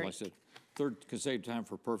to drink. Like I said, third consecutive time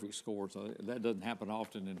for perfect score, so that doesn't happen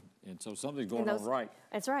often, and so something's going on right.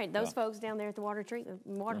 That's right. Those folks down there at the water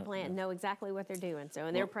plant know exactly what they're doing,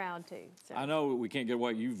 and they're proud too. So. I know we can't get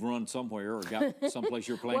away. You've run somewhere or got someplace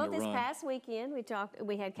you're planning to run. Well, this past weekend we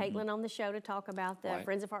had Caitlin on the show to talk about the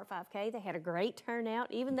Friends of Heart 5K. They had a great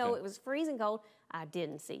turnout, even though it was freezing cold. I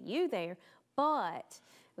didn't see you there, but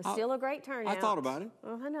it was still a great turnout. I thought about it.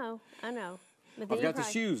 Oh, I know. I've got the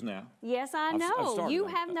shoes now. Yes, I know. You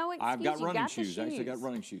have no excuse. I've got running shoes. I actually got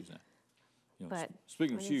running shoes now. But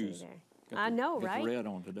speaking of shoes, I know, right? Got the red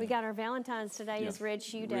on today. We got our Valentine's today is Red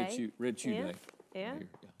Shoe Day. Red Shoe Day. Yeah.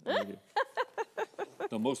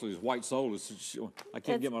 No, mostly it's white sole. I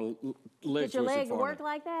can't get my legs. Get your leg to work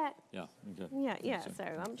like that? Yeah. Okay. Yeah. So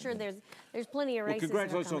I'm sure there's plenty of races. Well,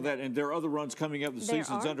 congratulations on that. And there are other runs coming up. The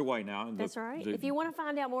season's underway now. And that's right. If you want to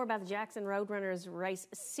find out more about the Jackson Roadrunners Race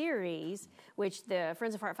Series, which the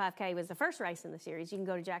Friends of Heart 5K was the first race in the series, you can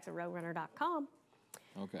go to jacksonroadrunner.com.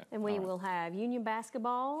 Okay. And we will have Union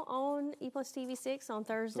basketball on EPlus TV6 on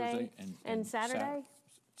Thursday and Saturday.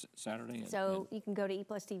 So you can go to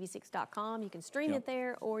EPlus TV6.com. You can stream it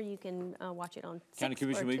there, or you can watch it on. County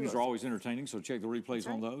Commission meetings are always entertaining, so check the replays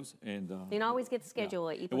on those. And you can always get the schedule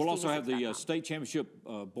at EPlus. And we'll also have the state championship,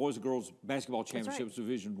 boys and girls basketball championships,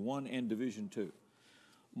 Division I and Division II,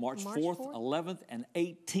 March 4th, 11th, and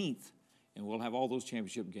 18th, and we'll have all those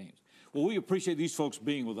championship games. Well, we appreciate these folks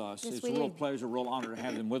being with us. Yes, it's a real pleasure, a real honor to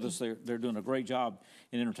have them with us. They're doing a great job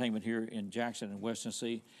in entertainment here in Jackson and West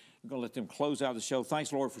Tennessee. I'm going to let them close out the show.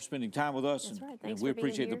 Thanks, Lord, for spending time with us. That's right. Thanks and for we being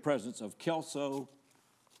appreciate here. the presence of KELSO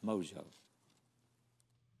MOJO.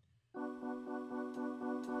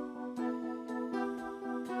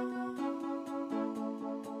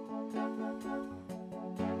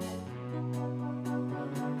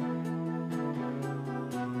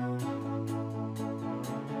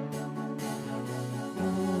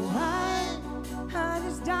 I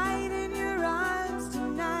just died in your arms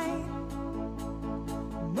tonight.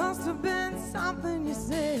 Must have been something you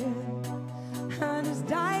said. I just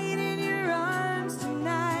died in your arms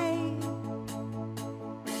tonight.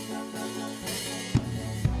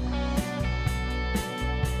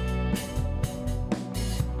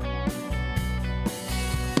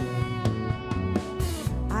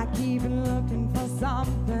 I keep looking for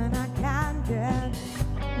something I can't get.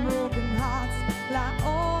 Broken hearts lie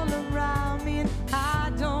all around me, and I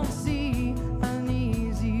don't see an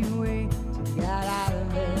easy way to get out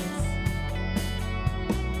of this.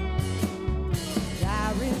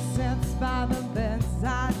 Diary sits by the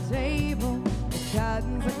bedside table. The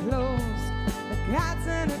curtains are closed, the cat's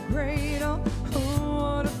in a cradle. Who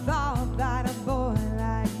would have thought that a boy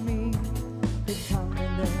like me could come to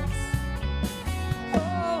this?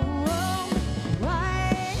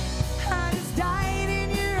 Why? I just died in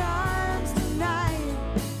your arms tonight.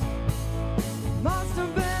 Must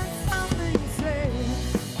have been something you said.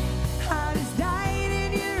 I just died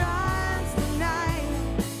in your arms tonight.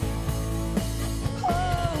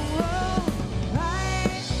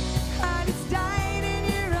 Why? I just died in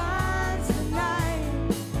your arms tonight.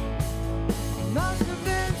 Must have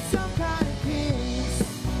been some kind of kiss.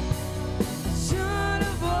 I should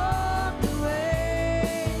have walked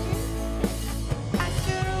away. I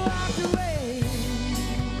should have walked away.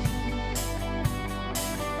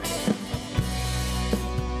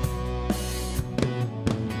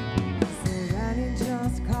 So any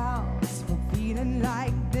just cause for feeling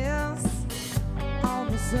like this?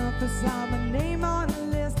 On the surface, I'm a name on